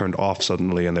was turned off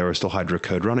suddenly and there was still Hydra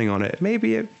code running on it,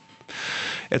 maybe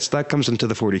that comes into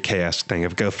the 40K-esque thing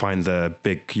of go find the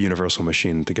big universal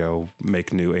machine to go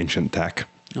make new ancient tech.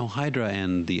 No, Hydra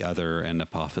and the other, and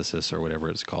Apophysis or whatever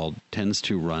it's called, tends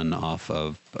to run off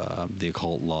of the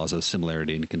occult laws of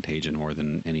similarity and contagion more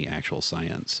than any actual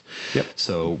science. Yep.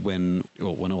 So when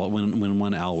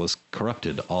one owl was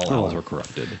corrupted, all owls were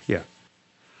corrupted. Yeah.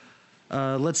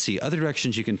 Let's see. Other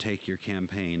directions you can take your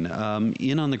campaign.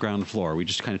 In on the ground floor, we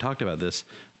just kind of talked about this.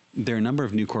 There are a number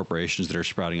of new corporations that are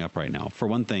sprouting up right now. For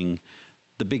one thing,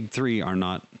 the big three,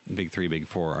 big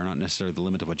four are not necessarily the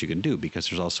limit of what you can do, because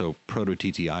there's also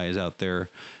proto-TTIs out there,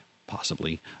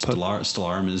 possibly.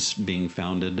 Stellarum is being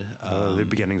founded. The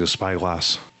beginnings of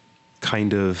Spyglass,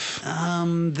 kind of.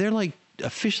 They're like,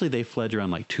 officially they fledged around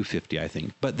like 250, I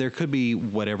think. But there could be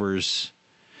whatever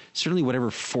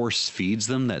force feeds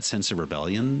them, that sense of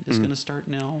rebellion is going to start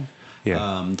now.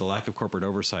 Yeah. The lack of corporate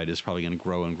oversight is probably going to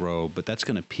grow and grow, but that's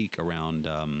going to peak around,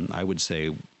 I would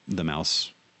say, the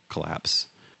mouse collapse.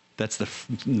 That's the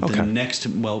next.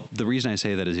 Well, the reason I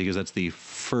say that is because that's the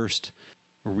first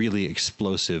really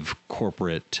explosive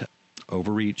corporate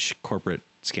overreach, corporate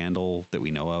scandal that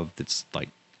we know of. That's like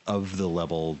of the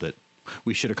level that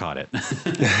we should have caught it.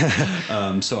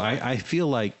 So I feel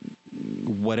like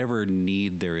whatever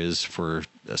need there is for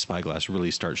a Spyglass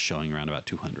really starts showing around about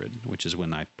 200, which is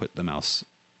when I put the mouse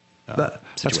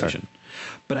situation.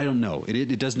 But I don't know.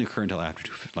 It doesn't occur until after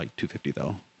 250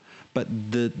 though. But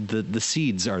the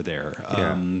seeds are there.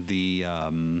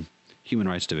 The Human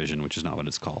Rights Division, which is not what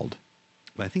it's called.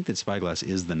 But I think that Spyglass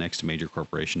is the next major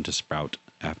corporation to sprout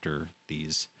after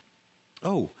these.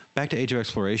 Oh, back to Age of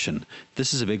Exploration.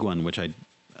 This is a big one, which I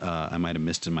might have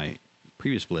missed in my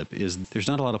previous blip, is there's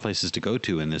not a lot of places to go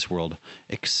to in this world,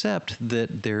 except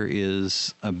that there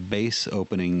is a base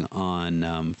opening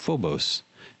on Phobos.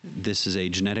 This is a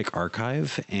genetic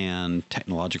archive and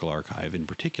technological archive in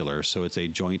particular, so it's a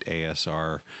joint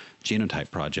ASR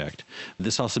genotype project.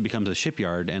 This also becomes a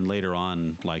shipyard, and later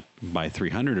on, like by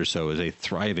 300 or so, is a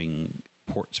thriving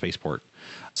spaceport.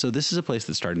 So this is a place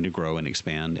that's starting to grow and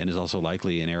expand, and is also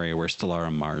likely an area where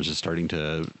Stellarum Mars is starting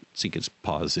to sink its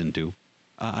paws into.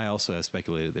 I also have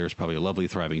speculated there's probably a lovely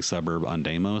thriving suburb on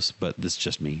Deimos, but this is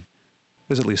just me.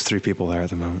 There's at least 3 people there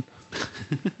at the moment.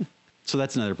 So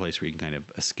that's another place where you can kind of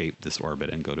escape this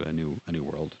orbit and go to a new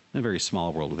world, a very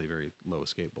small world with a very low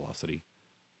escape velocity.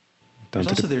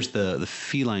 There's the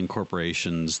feline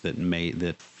corporations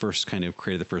that first kind of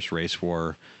created the first race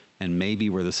war, and maybe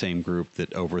were the same group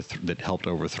that helped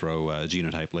overthrow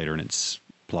Genotype later in its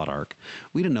plot arc.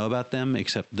 We didn't know about them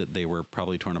except that they were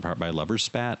probably torn apart by Lover's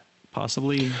Spat,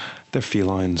 possibly. They're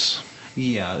felines.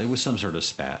 Yeah, it was some sort of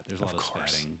spat. There's a lot of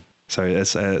spatting. So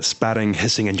it's spatting,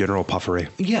 hissing, and general puffery.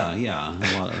 Yeah.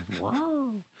 A lot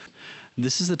of,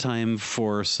 this is the time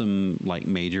for some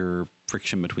major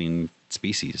friction between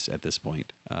species at this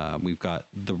point. We've got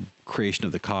the creation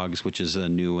of the cogs, which is a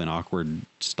new and awkward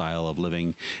style of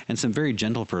living, and some very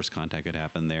gentle first contact could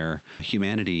happen there.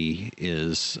 Humanity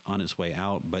is on its way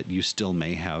out, but you still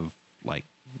may have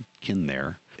kin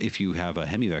there. if you have a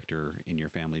hemivector in your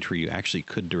family tree, you actually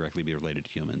could directly be related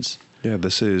to humans. Yeah,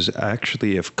 this is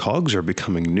actually, if cogs are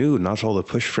becoming new, not all the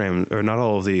push frame, or not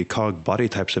all of the cog body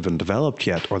types have been developed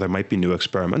yet, or there might be new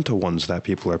experimental ones that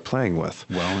people are playing with.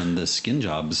 Well, and the skin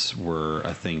jobs were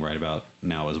a thing right about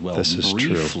now as well. This is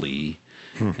briefly,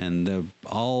 true. And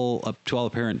all up to all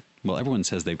apparent, well, everyone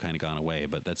says they've kind of gone away,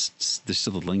 but there's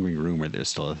still a lingering rumor there's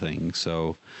still a thing.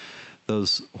 So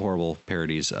those horrible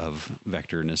parodies of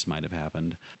vectorness might have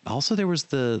happened. Also, there was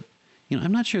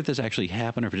I'm not sure if this actually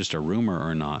happened or if it's just a rumor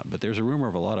or not, but there's a rumor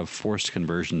of a lot of forced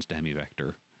conversions to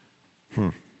hemivector.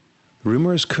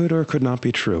 Rumors could or could not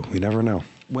be true. We never know.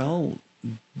 Well,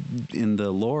 in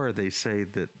the lore, they say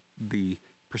that the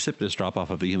precipitous drop-off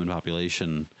of the human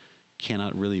population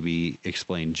cannot really be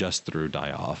explained just through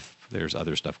die-off. There's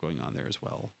other stuff going on there as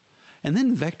well. And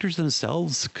then vectors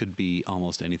themselves could be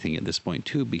almost anything at this point,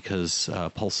 too, because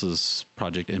Pulse's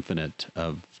Project Infinite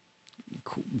of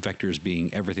vectors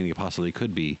being everything they possibly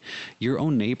could be. Your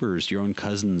own neighbors, your own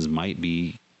cousins might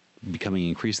be becoming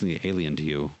increasingly alien to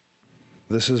you.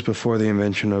 This is before the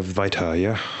invention of Vita,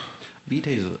 yeah? Vita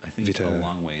is, I think, a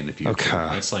long way in the future. Okay.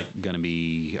 That's like going to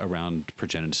be around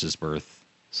Progenitus' birth,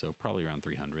 so probably around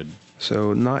 300.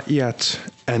 So not yet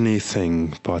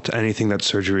anything, but anything that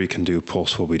surgery can do,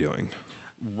 Pulse will be doing.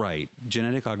 Right.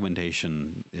 Genetic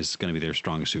augmentation is going to be their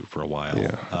strong suit for a while.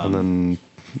 Yeah. And then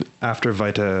after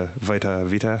Vitae? I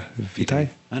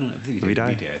don't know.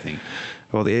 Vitae, I think.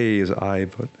 Well, the A is I,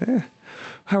 but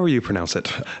however you pronounce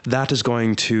it. That is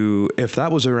going to, if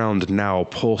that was around now,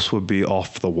 Pulse would be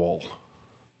off the wall.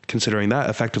 Considering that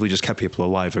effectively just kept people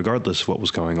alive regardless of what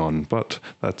was going on. But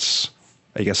that's,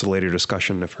 I guess, a later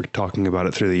discussion if we're talking about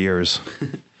it through the years.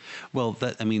 Well,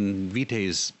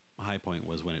 Vitae's high point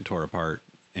was when it tore apart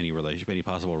any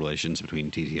possible relations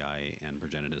between TTI and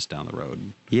Progenitus down the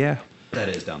road. Yeah. That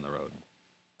is down the road.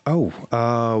 Oh,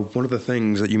 one of the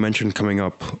things that you mentioned coming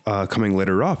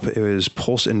later up is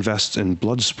Pulse invests in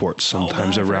blood sports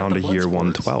sometimes around a year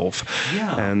 112.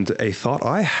 Yeah. And a thought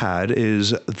I had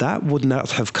is that would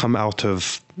not have come out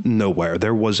of nowhere.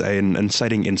 There was an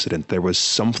inciting incident. There was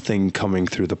something coming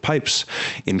through the pipes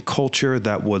in culture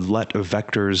that would let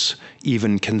vectors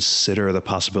even consider the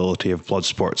possibility of blood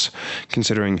sports.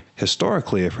 Considering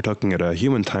historically, if we're talking at a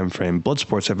human time frame, blood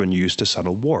sports have been used to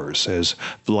settle wars. As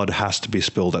blood has to be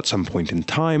spilled at some point in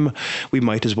time, we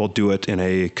might as well do it in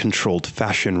a controlled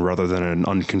fashion rather than an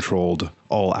uncontrolled,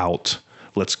 all-out,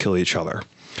 let's kill each other.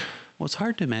 Well, it's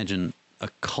hard to imagine a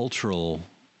cultural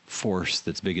force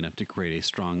that's big enough to create a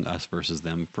strong us versus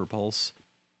them for Pulse.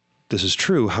 This is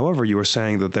true. However, you were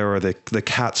saying that there are the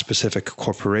cat-specific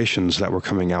corporations that were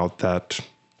coming out that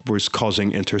was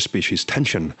causing interspecies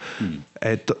tension.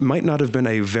 It might not have been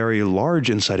a very large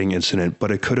inciting incident,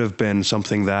 but it could have been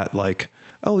something that, like,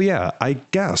 oh yeah, I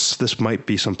guess this might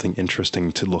be something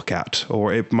interesting to look at,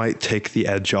 or it might take the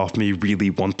edge off me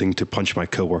really wanting to punch my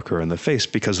coworker in the face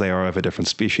because they are of a different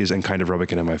species and kind of rubbing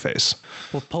it in my face.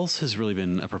 Well, Pulse has really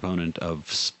been a proponent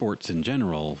of sports in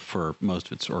general for most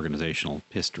of its organizational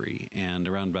history, and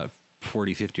around about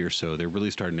 40, 50 or so, they're really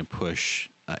starting to push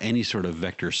any sort of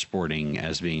vector sporting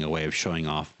as being a way of showing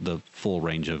off the full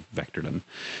range of vectordom.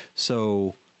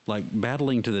 So, like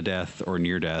battling to the death or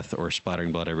near death or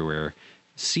splattering blood everywhere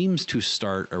seems to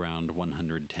start around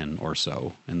 110 or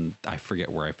so. And I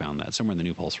forget where I found that. Somewhere in the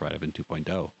new Pulse write-up in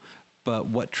 2.0. But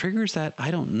what triggers that,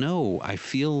 I don't know. I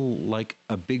feel like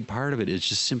a big part of it is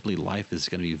just simply life is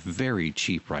going to be very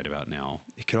cheap right about now.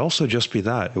 It could also just be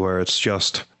that, where it's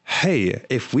just, hey,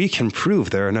 if we can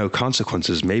prove there are no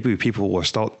consequences, maybe people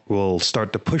will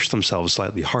start to push themselves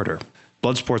slightly harder.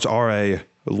 Blood sports are a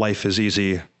life is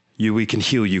easy, we can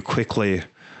heal you quickly.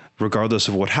 Regardless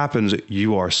of what happens,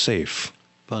 you are safe.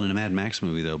 Well, in a Mad Max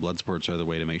movie, though, blood sports are the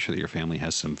way to make sure that your family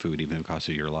has some food, even if it costs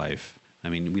you your life. I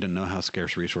mean, we don't know how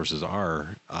scarce resources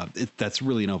are. That's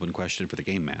really an open question for the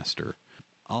game master.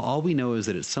 All we know is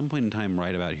that at some point in time,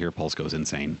 right about here, Pulse goes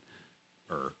insane.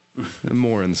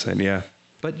 More insane, yeah.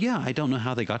 But yeah, I don't know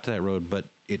how they got to that road, but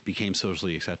it became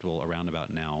socially acceptable around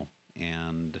about now.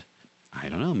 And I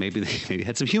don't know, maybe they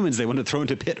had some humans they wanted to throw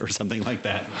into a pit or something like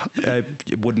that. I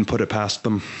wouldn't put it past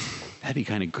them. That'd be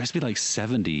kind of, it'd be like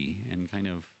 70 and kind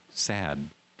of sad.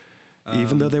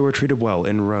 Even though they were treated well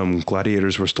in Rome,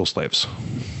 gladiators were still slaves.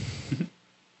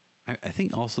 I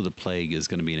think also the plague is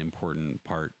going to be an important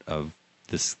part of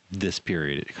this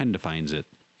period. It kind of defines it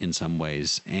in some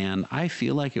ways. And I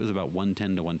feel like it was about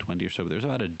 110 to 120 or so, but there's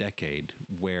about a decade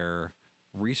where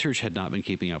research had not been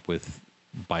keeping up with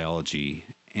biology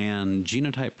And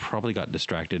Genotype probably got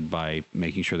distracted by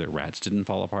making sure that rats didn't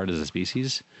fall apart as a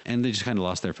species, and they just kind of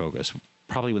lost their focus.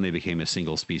 Probably when they became a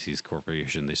single species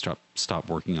corporation, they stopped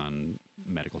working on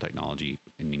medical technology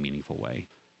in any meaningful way.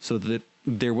 So that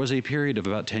there was a period of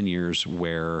about 10 years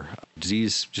where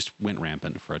disease just went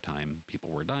rampant for a time. People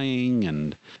were dying,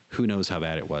 and who knows how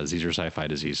bad it was. These are sci-fi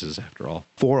diseases, after all.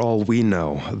 For all we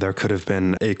know, there could have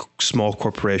been a small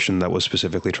corporation that was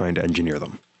specifically trying to engineer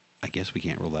them. I guess we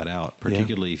can't rule that out,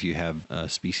 particularly if you have a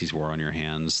species war on your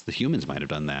hands. The humans might have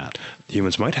done that. The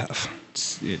humans might have.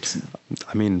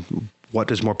 I mean, what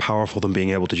is more powerful than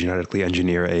being able to genetically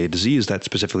engineer a disease that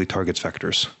specifically targets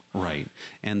vectors? Right.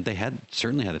 And they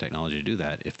certainly had the technology to do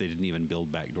that if they didn't even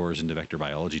build backdoors into vector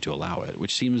biology to allow it,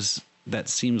 which seems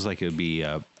like it would be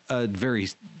a very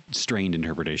strained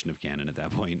interpretation of canon at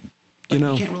that point. But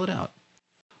you can't rule it out.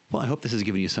 Well, I hope this has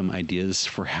given you some ideas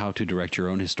for how to direct your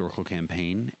own historical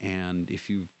campaign. And if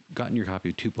you've gotten your copy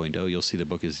of 2.0, you'll see the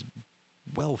book is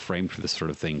well framed for this sort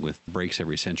of thing, with breaks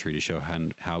every century to show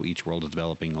how each world is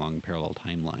developing along parallel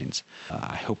timelines.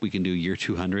 I hope we can do year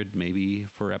 200, maybe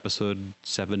for episode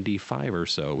 75 or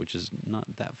so, which is not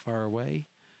that far away.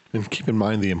 And keep in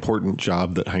mind the important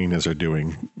job that hyenas are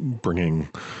doing, bringing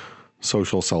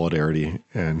social solidarity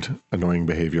and annoying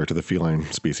behavior to the feline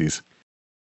species.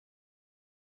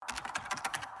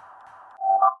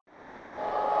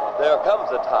 There comes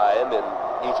a time in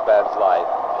each man's life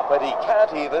when he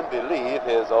can't even believe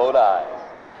his own eyes.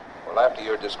 Well, after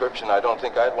your description, I don't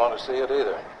think I'd want to see it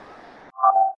either.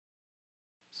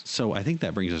 So I think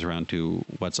that brings us around to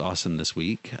what's awesome this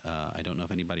week. I don't know if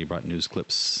anybody brought news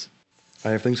clips. I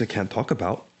have things I can't talk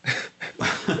about.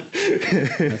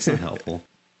 That's not helpful.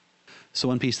 So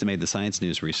one piece that made the science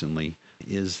news recently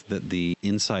is that the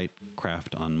InSight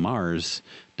craft on Mars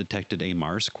detected a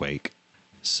Mars quake.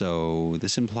 So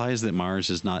this implies that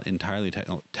Mars is not entirely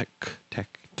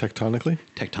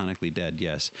tectonically dead.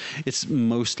 Yes, it's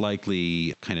most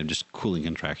likely kind of just cooling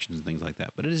contractions and things like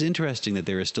that. But it is interesting that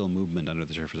there is still movement under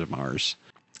the surface of Mars.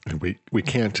 And we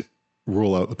can't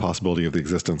rule out the possibility of the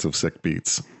existence of sick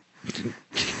beats.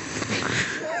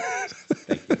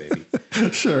 Thank you, baby.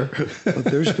 Sure.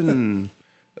 There's been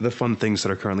the fun things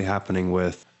that are currently happening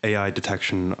with AI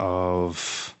detection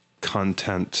of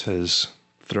content is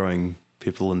throwing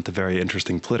people into very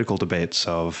interesting political debates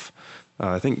of,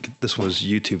 I think this was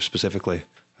YouTube specifically,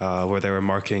 where they were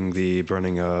marking the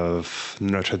burning of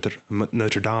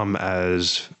Notre Dame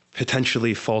as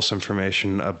potentially false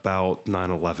information about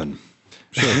 9/11.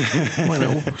 Sure. Why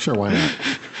not? Sure, why not?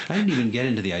 I didn't even get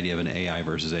into the idea of an AI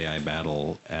versus AI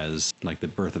battle as like the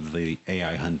birth of the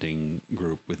AI hunting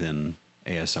group within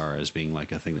ASR as being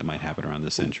like a thing that might happen around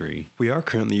this century. We are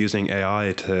currently using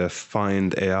AI to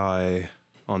find AI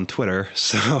on Twitter,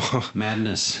 so...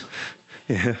 Madness.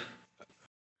 Yeah.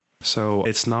 So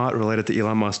it's not related to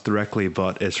Elon Musk directly,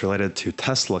 but it's related to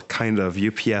Tesla, kind of.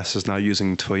 UPS is now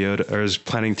using Toyota, or is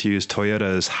planning to use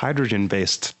Toyota's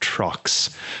hydrogen-based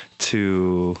trucks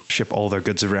to ship all their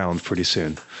goods around pretty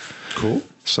soon. Cool.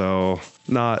 So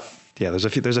there's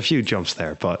a few jumps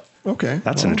there, but okay,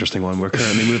 that's an interesting one. We're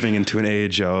currently moving into an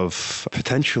age of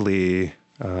potentially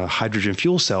hydrogen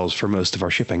fuel cells for most of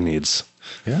our shipping needs.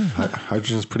 Yeah,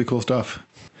 hydrogen is pretty cool stuff.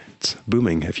 It's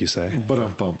booming, if you say.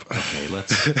 Bump. Okay,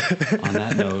 on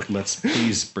that note, let's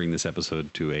please bring this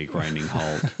episode to a grinding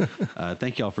halt.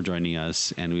 Thank you all for joining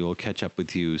us, and we will catch up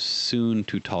with you soon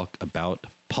to talk about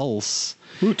Pulse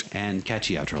and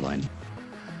catchy outro line.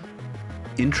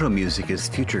 Intro music is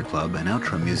Future Club, and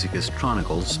outro music is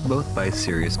Chronicles, both by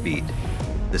Sirius Beat.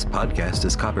 This podcast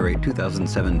is copyright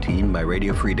 2017 by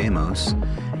Radio Free Demos,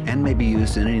 and may be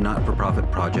used in any not-for-profit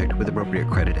project with appropriate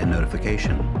credit and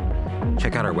notification.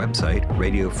 Check out our website,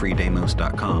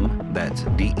 radiofreedemos.com, that's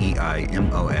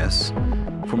DEIMOS,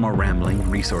 for more rambling,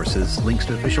 resources, links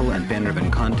to official and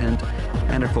fan-driven content,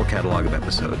 and our full catalog of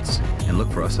episodes. And look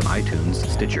for us on iTunes,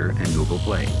 Stitcher, and Google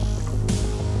Play.